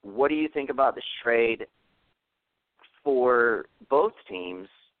 what do you think about this trade for both teams,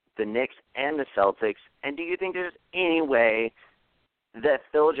 the Knicks and the Celtics, and do you think there's any way that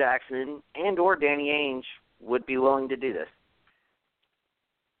Phil Jackson and or Danny Ainge would be willing to do this?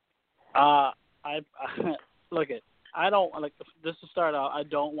 I don't like just to start out. I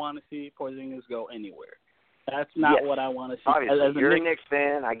don't want to see Porzingis go anywhere. That's not what I want to see. Obviously, you're a Knicks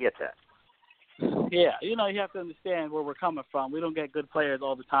fan. I get that. Yeah, you have to understand where we're coming from. We don't get good players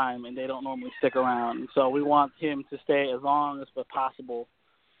all the time, and they don't normally stick around. And so we want him to stay as long as possible.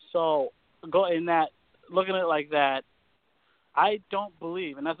 So looking at it like that, I don't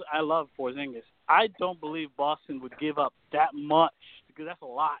believe, and I love Porzingis. I don't believe Boston would give up that much because that's a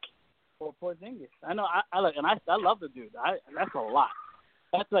lot for Porzingis. I know, I love the dude. That's a lot.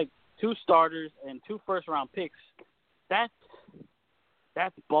 That's like 2 starters and 2 first-round picks. That's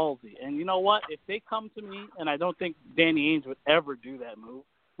ballsy. And you know what? If they come to me, and I don't think Danny Ainge would ever do that move,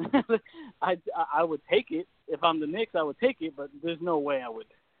 I would take it. If I'm the Knicks, I would take it, but there's no way I would.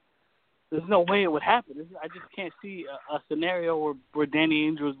 There's no way it would happen. I just can't see a scenario where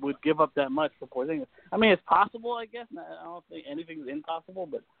Danny Ainge would give up that much for Porzingis. I mean, it's possible, I guess. I don't think anything's impossible,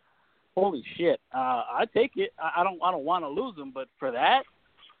 but holy shit, I take it. I don't want to lose him, but for that,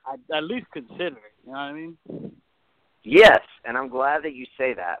 I'd at least consider it. You know what I mean? Yes, and I'm glad that you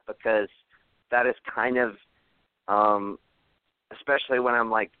say that because that is kind of, especially when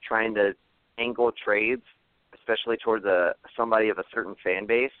I'm like trying to angle trades, especially towards somebody of a certain fan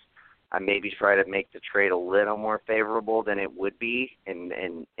base. I maybe try to make the trade a little more favorable than it would be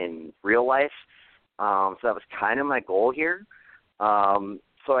in real life. So that was kind of my goal here. So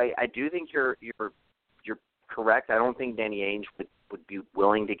I do think you're correct. I don't think Danny Ainge would be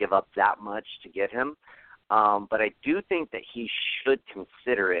willing to give up that much to get him. But I do think that he should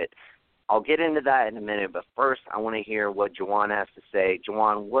consider it. I'll get into that in a minute, but first I want to hear what Juwan has to say.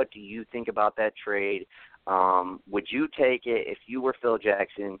 Juwan, what do you think about that trade? Would you take it if you were Phil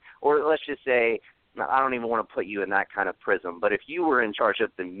Jackson? Or let's just say, I don't even want to put you in that kind of prism, but if you were in charge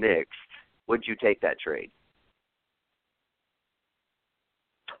of the Knicks, would you take that trade?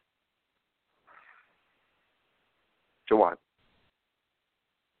 Juwan.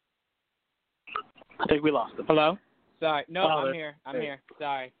 I think we lost him. Hello? Sorry. No, I'm here.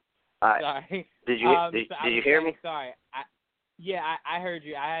 Sorry. Sorry. Did you hear me? Sorry. I heard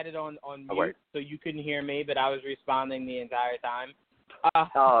you. I had it on mute, so you couldn't hear me, but I was responding the entire time.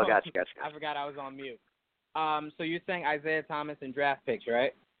 Gotcha. I forgot I was on mute. So you're saying Isaiah Thomas and draft picks,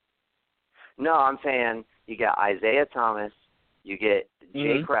 right? No, I'm saying you get Isaiah Thomas, you get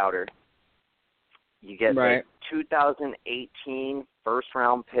Jay Crowder, you get the 2018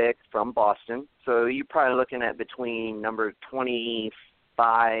 first-round pick from Boston. So you're probably looking at between number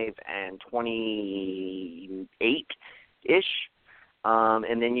 25 and 28-ish.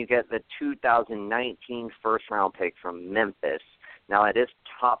 And then you get the 2019 first-round pick from Memphis. Now, it is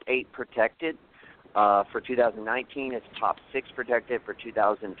top 8 protected for 2019. It's top 6 protected for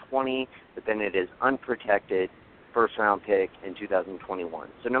 2020, but then it is unprotected first-round pick in 2021.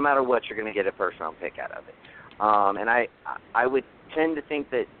 So no matter what, you're going to get a first-round pick out of it. And I would tend to think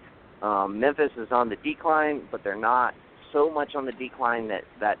that Memphis is on the decline, but they're not so much on the decline that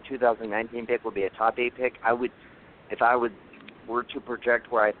 2019 pick would be a top 8 pick. If I were to project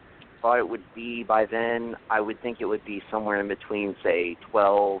where I thought it would be by then, I would think it would be somewhere in between, say,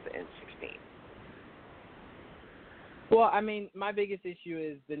 12 and 16. Well, I mean, my biggest issue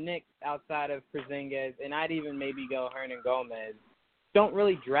is the Knicks outside of Porzingis, and I'd even maybe go Hernangomez, don't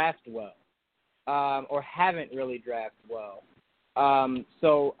really draft well, or haven't really drafted well.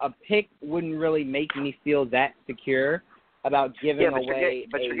 So a pick wouldn't really make me feel that secure about giving away.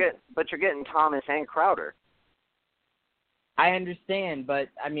 But you're getting Thomas and Crowder. I understand, but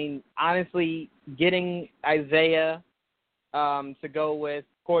I mean, honestly, getting Isaiah to go with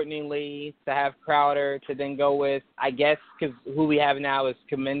Courtney Lee, to have Crowder, to then go with, I guess, because who we have now is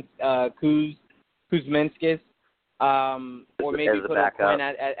Kuzminskis, or maybe put a Quinn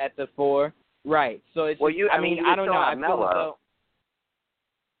at the 4. Right. So it's. Well, I don't know. I feel Melo. as though.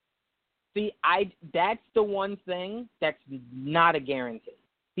 See, that's the one thing that's not a guarantee.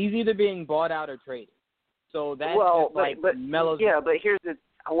 He's either being bought out or traded. So that's but Melo's. Yeah, but here's the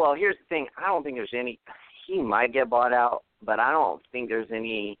thing. I don't think there's any. He might get bought out, but I don't think there's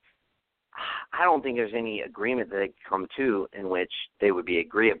any agreement that they could come to in which they would be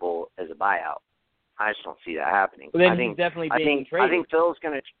agreeable as a buyout. I just don't see that happening. Well, then he's definitely being traded. I think Phil's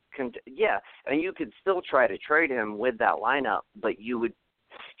going to. Yeah, and you could still try to trade him with that lineup, but you would.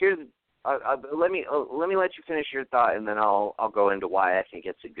 Here's. Let me let you finish your thought, and then I'll go into why I think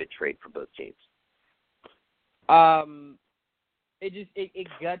it's a good trade for both teams. It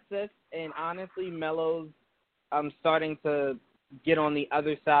guts us, and honestly, Melo's starting to get on the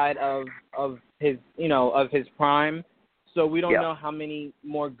other side of his prime. So we don't know how many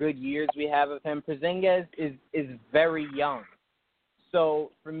more good years we have of him. Porzingis is very young, so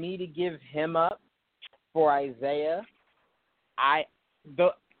for me to give him up for Isaiah, I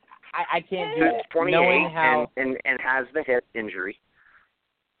can't do it. 28 knowing how and has the hip injury.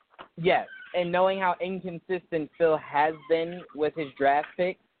 Yes, and knowing how inconsistent Phil has been with his draft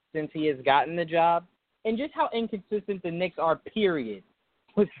pick since he has gotten the job, and just how inconsistent the Knicks are, period,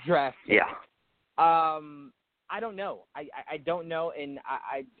 with draft picks. Yeah. I don't know. I don't know, and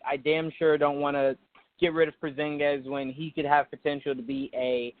I damn sure don't want to get rid of Porzingis when he could have potential to be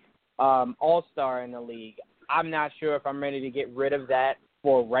a all-star in the league. I'm not sure if I'm ready to get rid of that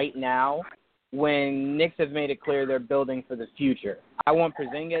for right now, when Knicks have made it clear they're building for the future. I want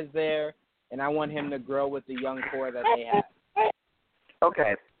Porzingis there, and I want him to grow with the young core that they have.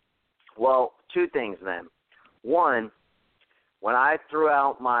 Okay. Well, two things then. One, when I threw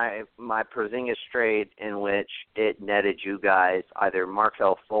out my Porzingis trade in which it netted you guys either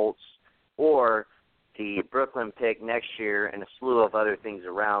Markelle Fultz or the Brooklyn pick next year and a slew of other things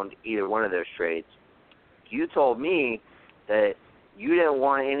around either one of those trades, you told me that you didn't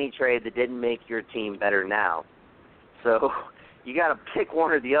want any trade that didn't make your team better now. So you got to pick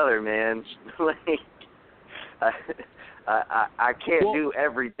one or the other, man. I can't do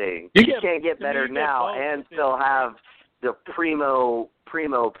everything. You can't get better now and still have the primo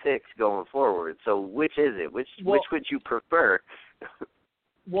picks going forward. So which is it? Which would you prefer?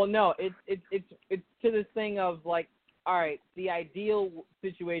 Well, no, it's to this thing of like, all right, the ideal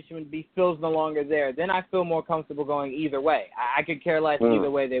situation would be Phil's no longer there. Then I feel more comfortable going either way. I could care less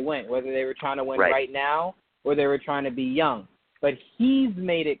either way they went, whether they were trying to win right now or they were trying to be young. But he's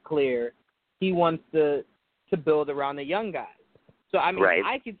made it clear he wants to build around the young guys. So, I mean,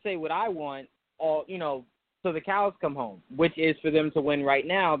 I could say what I want till the cows come home, which is for them to win right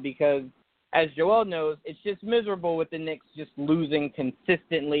now because, as Joel knows, it's just miserable with the Knicks just losing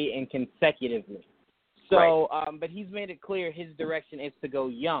consistently and consecutively. So, but he's made it clear his direction is to go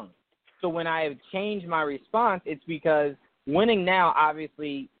young. So when I have changed my response, it's because winning now,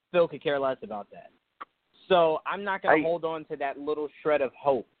 obviously, Phil could care less about that. So I'm not going to hold on to that little shred of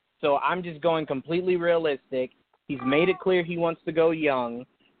hope. So I'm just going completely realistic. He's made it clear he wants to go young.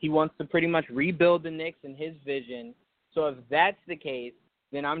 He wants to pretty much rebuild the Knicks in his vision. So if that's the case,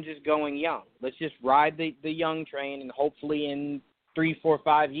 then I'm just going young. Let's just ride the young train, and hopefully in 3, 4,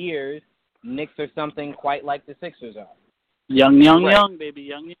 5 years, Knicks are something quite like the Sixers are. Young, baby.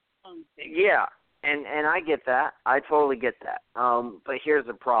 Young. Yeah, and I get that. I totally get that. But here's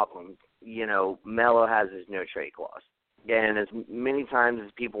the problem. Melo has his no-trade clause. And as many times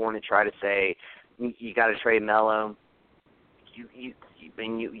as people want to try to say, you got to trade Melo,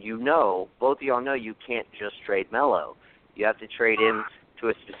 both of y'all know you can't just trade Melo. You have to trade him to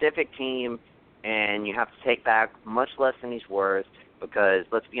a specific team, and you have to take back much less than he's worth because,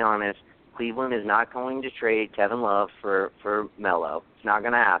 let's be honest, Cleveland is not going to trade Kevin Love for Melo. It's not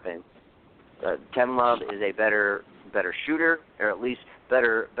going to happen. Kevin Love is a better shooter, or at least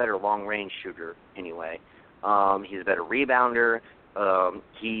better long-range shooter anyway. He's a better rebounder.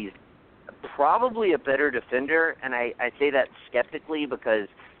 He's probably a better defender, and I say that skeptically because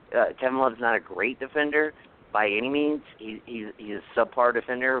Kevin Love's not a great defender by any means. He's a subpar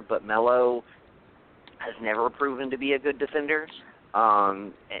defender, but Melo, has never proven to be a good defender.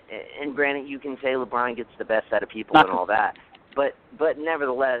 And granted, you can say LeBron gets the best out of people and all that, but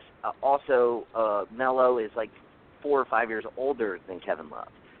nevertheless, also Melo is like 4 or 5 years older than Kevin Love,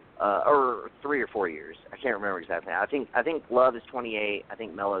 or 3 or 4 years. I can't remember exactly. I think Love is 28. I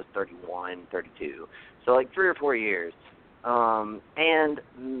think Melo is 31, 32. So like 3 or 4 years. And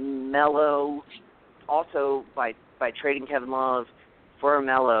Melo also by trading Kevin Love for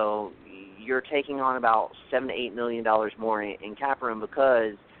Melo, you're taking on about $7 to $8 million more in cap room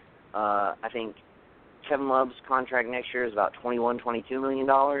because I think Kevin Love's contract next year is about $21-22 million.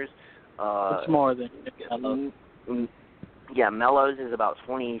 It's more than Melo. Yeah, Melo's is about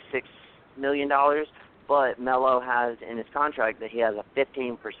 $26 million, but Melo has in his contract that he has a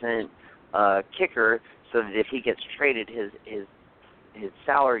 15% kicker, so that if he gets traded, his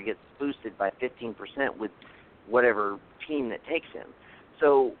salary gets boosted by 15% with whatever team that takes him.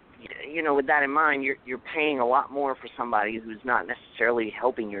 So, you know, with that in mind, you're paying a lot more for somebody who's not necessarily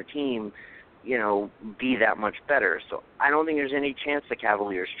helping your team, you know, be that much better. So I don't think there's any chance the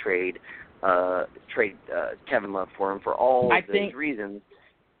Cavaliers trade Kevin Love for him for all of those reasons.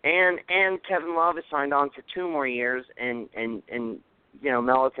 And Kevin Love is signed on to 2 more years, and you know,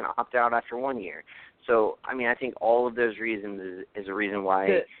 Melo can opt out after 1 year. So I mean, I think all of those reasons is a reason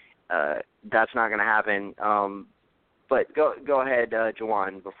why that's not going to happen. But go ahead,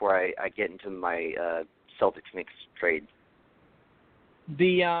 Jawan, before I get into my Celtics-Knicks trade.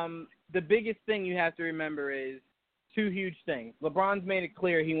 The biggest thing you have to remember is 2 huge things. LeBron's made it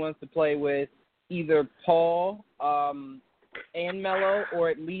clear he wants to play with either Paul and Melo, or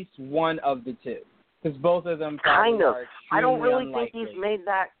at least one of the 2, because both of them probably are extremely I don't really unlikely. think he's made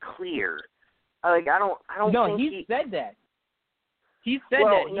that clear. Like I don't. No, think he said that. He said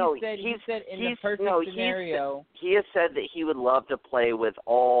well, that. No, he said in the perfect scenario. He has said that he would love to play with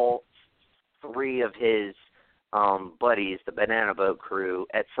all 3 of his buddies, the Banana Boat crew,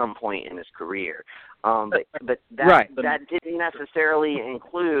 at some point in his career. But that didn't necessarily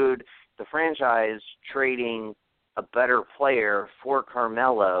include the franchise trading a better player for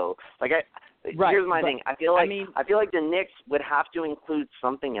Carmelo. Like here's my thing. I feel like the Knicks would have to include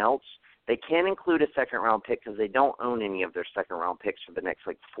something else. They can't include a second-round pick because they don't own any of their second-round picks for the next,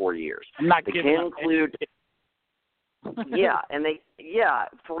 4 years. They can't include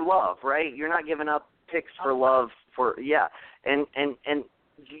for Love, right? You're not giving up picks for Love and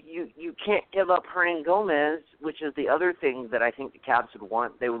you can't give up Hernan Gomez, which is the other thing that I think the Cavs would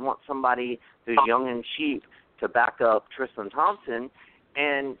want. They would want somebody who's young and cheap to back up Tristan Thompson.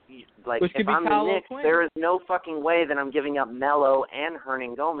 And, if I'm the Knicks, there is no fucking way that I'm giving up Melo and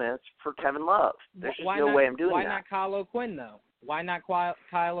Hernan Gomez for Kevin Love. There's just no way I'm doing that. Why not Kyle O'Quinn, though? Why not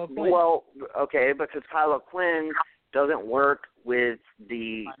Kyle O'Quinn? Well, okay, because Kyle O'Quinn doesn't work with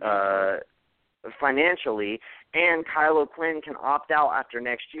the financially, and Kyle O'Quinn can opt out after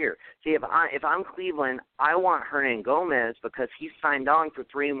next year. See, if I'm Cleveland, I want Hernan Gomez because he's signed on for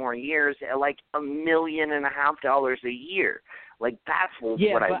 3 more years at $1.5 million a year. That's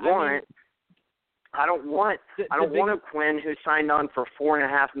what I want. I don't want a Quinn who signed on for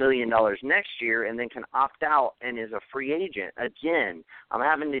 $4.5 million next year and then can opt out and is a free agent. Again, I'm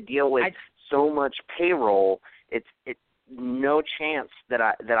having to deal with so much payroll. It's no chance that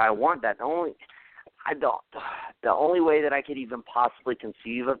I want that. The only way that I could even possibly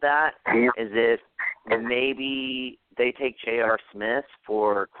conceive of that is if maybe they take J.R. Smith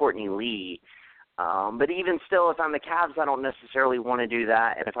for Courtney Lee. But even still, if I'm the Cavs, I don't necessarily want to do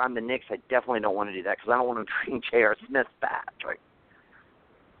that. And if I'm the Knicks, I definitely don't want to do that because I don't want to bring J.R. Smith back. Right?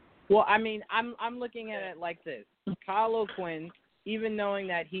 Well, I mean, I'm looking at it like this. Kyle O'Quinn, even knowing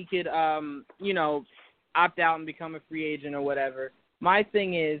that he could, opt out and become a free agent or whatever, my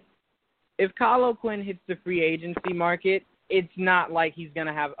thing is, if Kyle O'Quinn hits the free agency market, it's not like he's going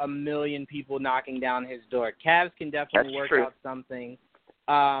to have 1 million people knocking down his door. Cavs can definitely work out something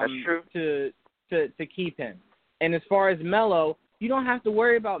to keep him. And as far as Melo, you don't have to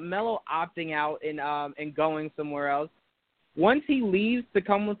worry about Melo opting out and going somewhere else. Once he leaves to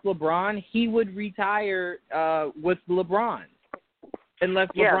come with LeBron, he would retire with LeBron, unless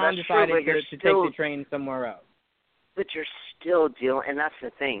LeBron decided to take the train somewhere else. But you're still dealing, and that's the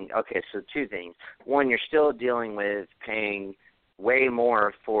thing. Okay, so 2 things. One, you're still dealing with paying way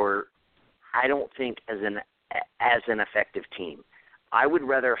more for, I don't think, as an effective team. I would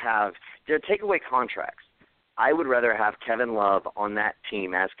rather have – take away contracts. I would rather have Kevin Love on that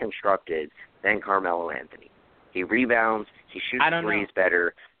team as constructed than Carmelo Anthony. He rebounds. He shoots threes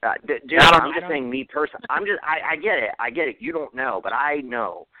better. Dude, I'm just saying me personally. I get it. You don't know, but I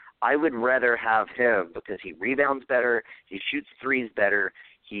know. I would rather have him because he rebounds better. He shoots threes better.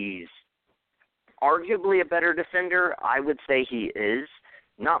 He's arguably a better defender? I would say he is.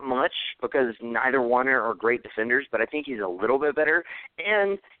 Not much, because neither one are great defenders, but I think he's a little bit better.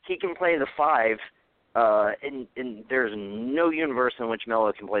 And he can play the 5, and there's no universe in which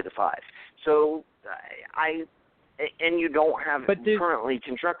Melo can play the 5. So and you don't have currently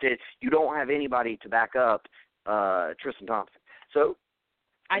constructed, you don't have anybody to back up Tristan Thompson. So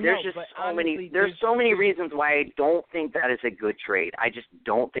there's so many reasons why I don't think that is a good trade. I just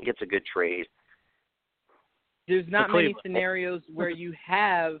don't think it's a good trade. There's not many scenarios where you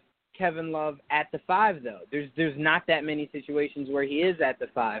have Kevin Love at the 5, though. There's not that many situations where he is at the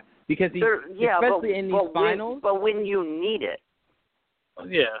 5 because especially in these finals. But when you need it.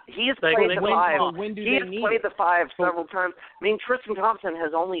 Yeah. He's played the 5. He's played the 5 several times. I mean, Tristan Thompson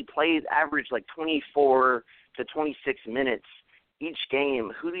has only averaged like 24 to 26 minutes each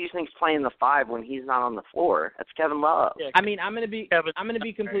game. Who do you think's playing the 5 when he's not on the floor? That's Kevin Love. Yeah. I mean, I'm gonna be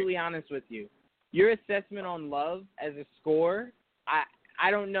completely honest with you. Your assessment on Love as a scorer, I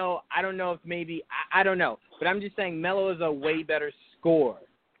don't know. I don't know if maybe I don't know, but I'm just saying Melo is a way better scorer.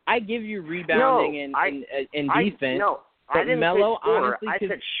 I give you rebounding and defense. No, but I didn't Melo, say scorer. honestly, I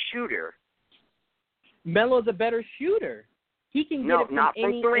said shooter. Melo's a better shooter. He can get it from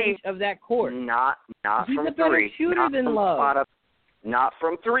any inch of that court. Not He's from 3. He's a better shooter than Love. Not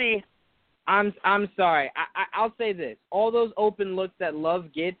from 3. I'm sorry. I'll say this. All those open looks that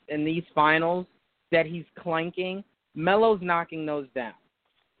Love gets in these finals that he's clanking, Melo's knocking those down.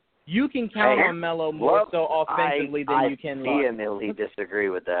 You can count on Melo more so offensively than you can Love. I vehemently disagree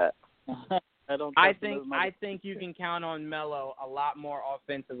with that. I think you can count on Melo a lot more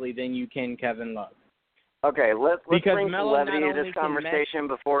offensively than you can Kevin Love. Okay, let's bring some levity to this conversation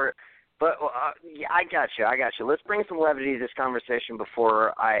before. But I got you. Let's bring some levity to this conversation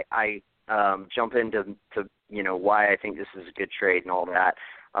before I jump into why I think this is a good trade and all that.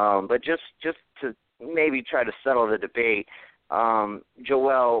 But just to maybe try to settle the debate,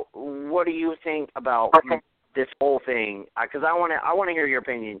 Joel, what do you think about this whole thing? Because I want to hear your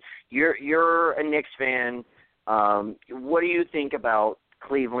opinion. You're a Knicks fan. What do you think about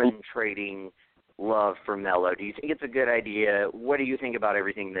Cleveland trading Love for Melo? Do you think it's a good idea? What do you think about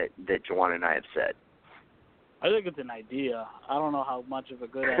everything that Juwan and I have said? I think it's an idea. I don't know how much of a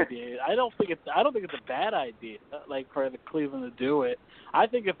good idea. I don't think it's a bad idea, like for the Cleveland to do it. I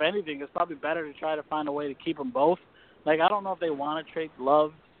think if anything, it's probably better to try to find a way to keep them both. Like I don't know if they want to trade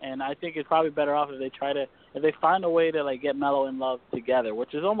Love, and I think it's probably better off if they find a way to like get Melo and Love together,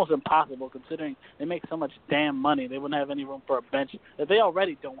 which is almost impossible considering they make so much damn money. They wouldn't have any room for a bench that they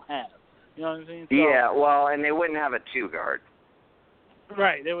already don't have. You know what I'm saying? So, yeah, well, and they wouldn't have a 2-guard.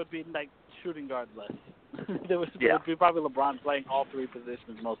 Right, they would be like shooting guard less. It would be probably LeBron playing all 3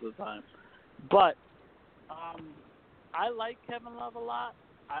 positions most of the time. But I like Kevin Love a lot.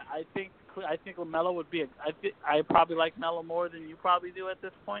 I think Melo would be I probably like Melo more than you probably do at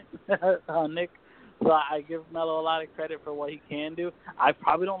this point, Nick. So I give Melo a lot of credit for what he can do. I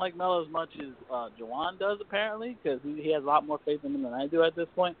probably don't like Melo as much as Juwan does apparently because he has a lot more faith in him than I do at this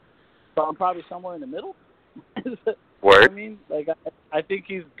point. So I'm probably somewhere in the middle. Word. I mean, like I think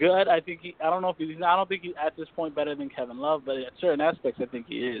he's good. I think I don't think he's at this point better than Kevin Love, but at certain aspects I think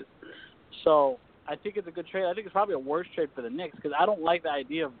he is. So I think it's a good trade. I think it's probably a worse trade for the Knicks because I don't like the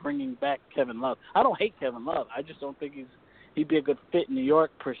idea of bringing back Kevin Love. I don't hate Kevin Love. I just don't think he'd be a good fit in New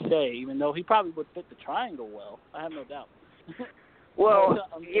York per se, even though he probably would fit the triangle well. I have no doubt. Well,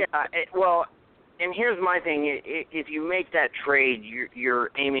 and here's my thing. If you make that trade,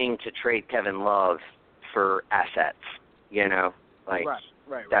 you're aiming to trade Kevin Love for assets, like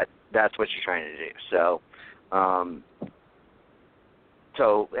right. That's what you're trying to do.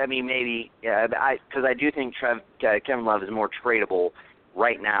 So I mean, maybe because I do think Kevin Love is more tradable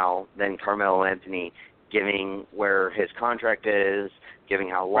right now than Carmelo Anthony, given where his contract is, given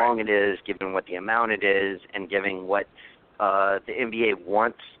how long it is, given what the amount it is, and given what the NBA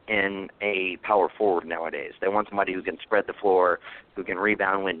wants in a power forward nowadays. They want somebody who can spread the floor, who can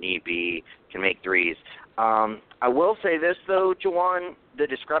rebound when need be, can make threes. I will say this, though, Juwan, the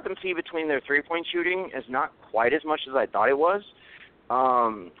discrepancy between their three-point shooting is not quite as much as I thought it was.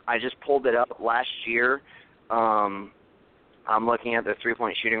 I just pulled it up last year. I'm looking at their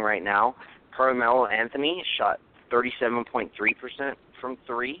three-point shooting right now. Carmelo Anthony shot 37.3% from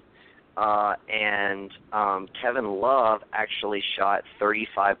three. And Kevin Love actually shot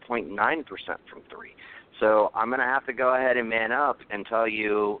 35.9% from three. So I'm going to have to go ahead and man up and tell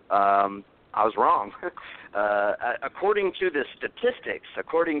you I was wrong. According to the statistics,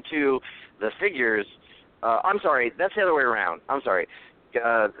 according to the figures, I'm sorry, that's the other way around. I'm sorry.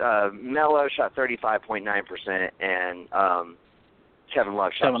 Melo shot 35.9% and Kevin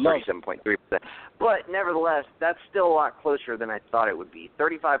Love shot 37.3%. But nevertheless, that's still a lot closer than I thought it would be.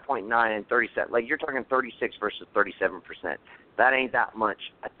 35.9 and 37. Like, you're talking 36 versus 37%. That ain't that much.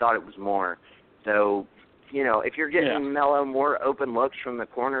 I thought it was more. So, you know, if you're getting Melo more open looks from the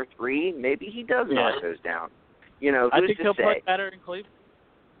corner three, maybe he does knock those down. You know, who's I think to he'll say? play better in Cleveland.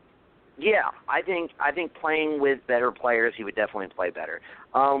 Yeah, I think playing with better players, he would definitely play better.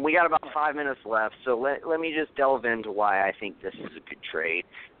 We got about 5 minutes left, so let me just delve into why I think this is a good trade,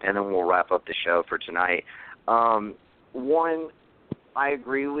 and then we'll wrap up the show for tonight. One, I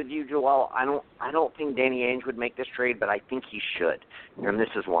agree with you, Joel. I don't think Danny Ainge would make this trade, but I think he should, and this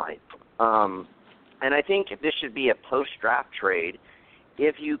is why. And I think this should be a post-draft trade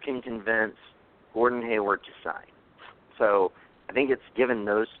if you can convince Gordon Hayward to sign. So I think it's given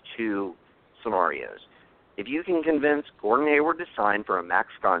those two scenarios. If you can convince Gordon Hayward to sign for a max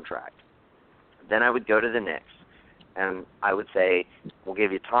contract, then I would go to the Knicks. And I would say, we'll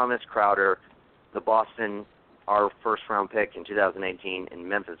give you Thomas, Crowder, the Boston, our first-round pick in 2018, and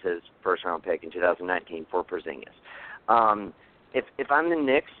Memphis' first-round pick in 2019 for Porzingis. If I'm the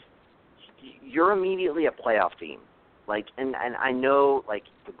Knicks, you're immediately a playoff team. Like, and I know, like,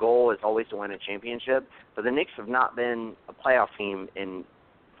 the goal is always to win a championship, but the Knicks have not been a playoff team in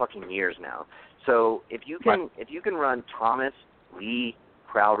fucking years now. So if you can run Thomas, Lee,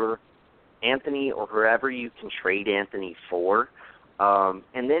 Crowder, Anthony, or whoever you can trade Anthony for,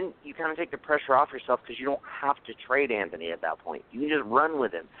 and then you kind of take the pressure off yourself because you don't have to trade Anthony at that point. You can just run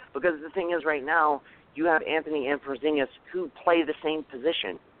with him. Because the thing is, right now, you have Anthony and Porzingis who play the same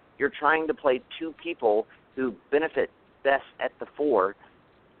position. You're trying to play two people who benefit best at the four,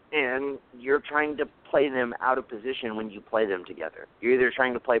 and you're trying to play them out of position when you play them together. You're either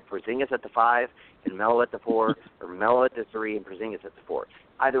trying to play Porzingis at the 5 and Melo at the 4, or Melo at the 3 and Porzingis at the 4.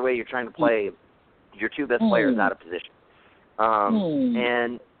 Either way, you're trying to play your two best players out of position.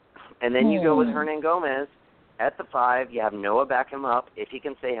 And then you go with Hernan Gomez at the 5. You have Noah back him up if he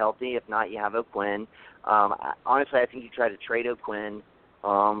can stay healthy. If not, you have O'Quinn. Honestly, I think you try to trade O'Quinn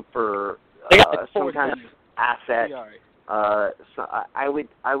for some kind of asset. So I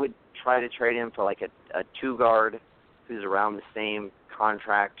would try to trade him for like a 2-guard who's around the same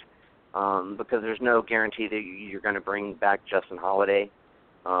contract because there's no guarantee that you're going to bring back Justin Holiday.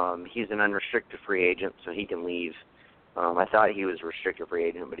 He's an unrestricted free agent, so he can leave. I thought he was a restricted free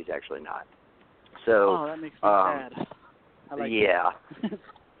agent, but he's actually not. So that makes me sad. I like that.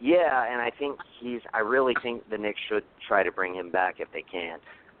 Yeah, and I really think the Knicks should try to bring him back if they can.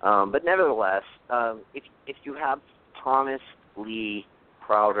 But nevertheless, if you have Thomas, Lee,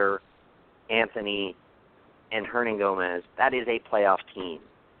 Crowder, Anthony, and Hernan Gomez, that is a playoff team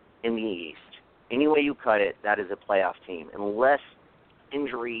in the East. Any way you cut it, that is a playoff team. Unless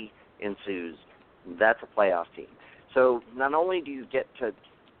injury ensues, that's a playoff team. So not only do you get to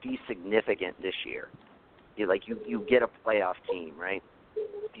be significant this year, you get a playoff team, right?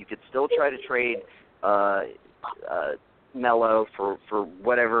 You could still try to trade Melo for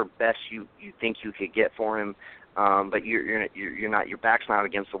whatever best you think you could get for him, but your back's not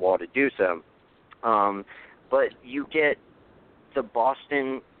against the wall to do so. But you get the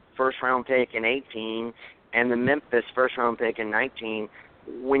Boston first-round pick in 18 and the Memphis first-round pick in 19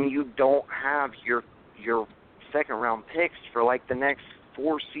 when you don't have your second-round picks for like the next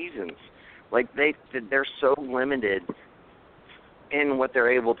 4 seasons. Like they're so limited in what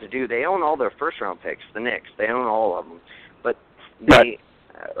they're able to do. They own all their first-round picks, the Knicks. They own all of them. But they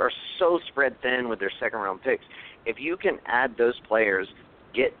are so spread thin with their second-round picks. If you can add those players,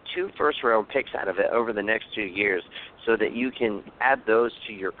 get 2 first-round picks out of it over the next 2 years so that you can add those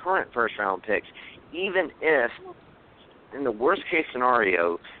to your current first-round picks, even if, in the worst-case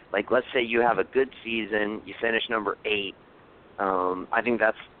scenario, like let's say you have a good season, you finish number 8, I think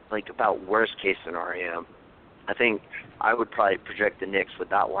that's like about worst-case scenario. I think I would probably project the Knicks with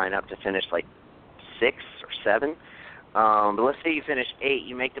that lineup to finish like 6 or 7. But let's say you finish 8,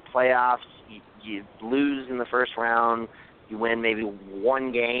 you make the playoffs, you lose in the first round, you win maybe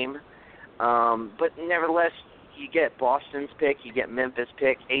 1 game. But nevertheless, you get Boston's pick, you get Memphis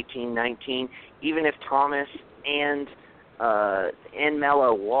pick, 18, 19. Even if Thomas and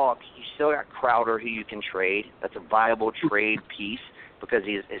Melo walk, you still got Crowder who you can trade. That's a viable trade piece because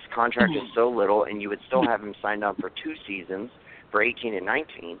his contract is so little, and you would still have him signed on for 2 seasons for 18 and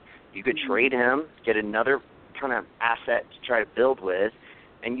 19. You could trade him, get another kind of asset to try to build with,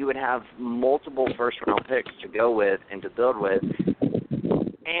 and you would have multiple first-round picks to go with and to build with,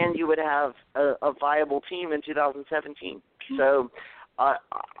 and you would have a viable team in 2017. So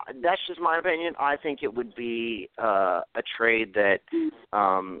that's just my opinion. I think it would be a trade that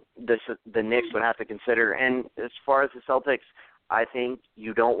the Knicks would have to consider. And as far as the Celtics, I think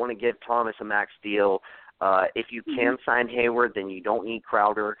you don't want to give Thomas a max deal. If you can sign Hayward, then you don't need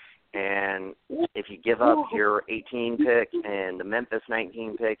Crowder. And if you give up your 18 pick and the Memphis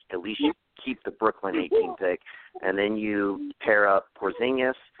 19 pick, at least you keep the Brooklyn 18 pick. And then you pair up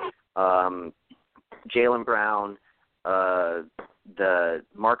Porzingis, Jaylen Brown, the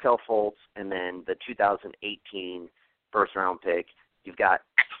Markelle Fultz, and then the 2018 first-round pick. You've got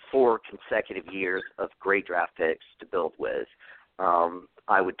 4 consecutive years of great draft picks to build with.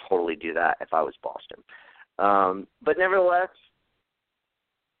 I would totally do that if I was Boston. But nevertheless,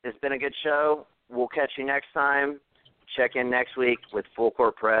 it's been a good show. We'll catch you next time. Check in next week with Full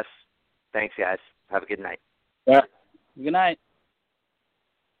Court Press. Thanks, guys. Have a good night. Yeah. Good night.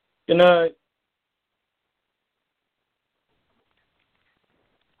 Good night.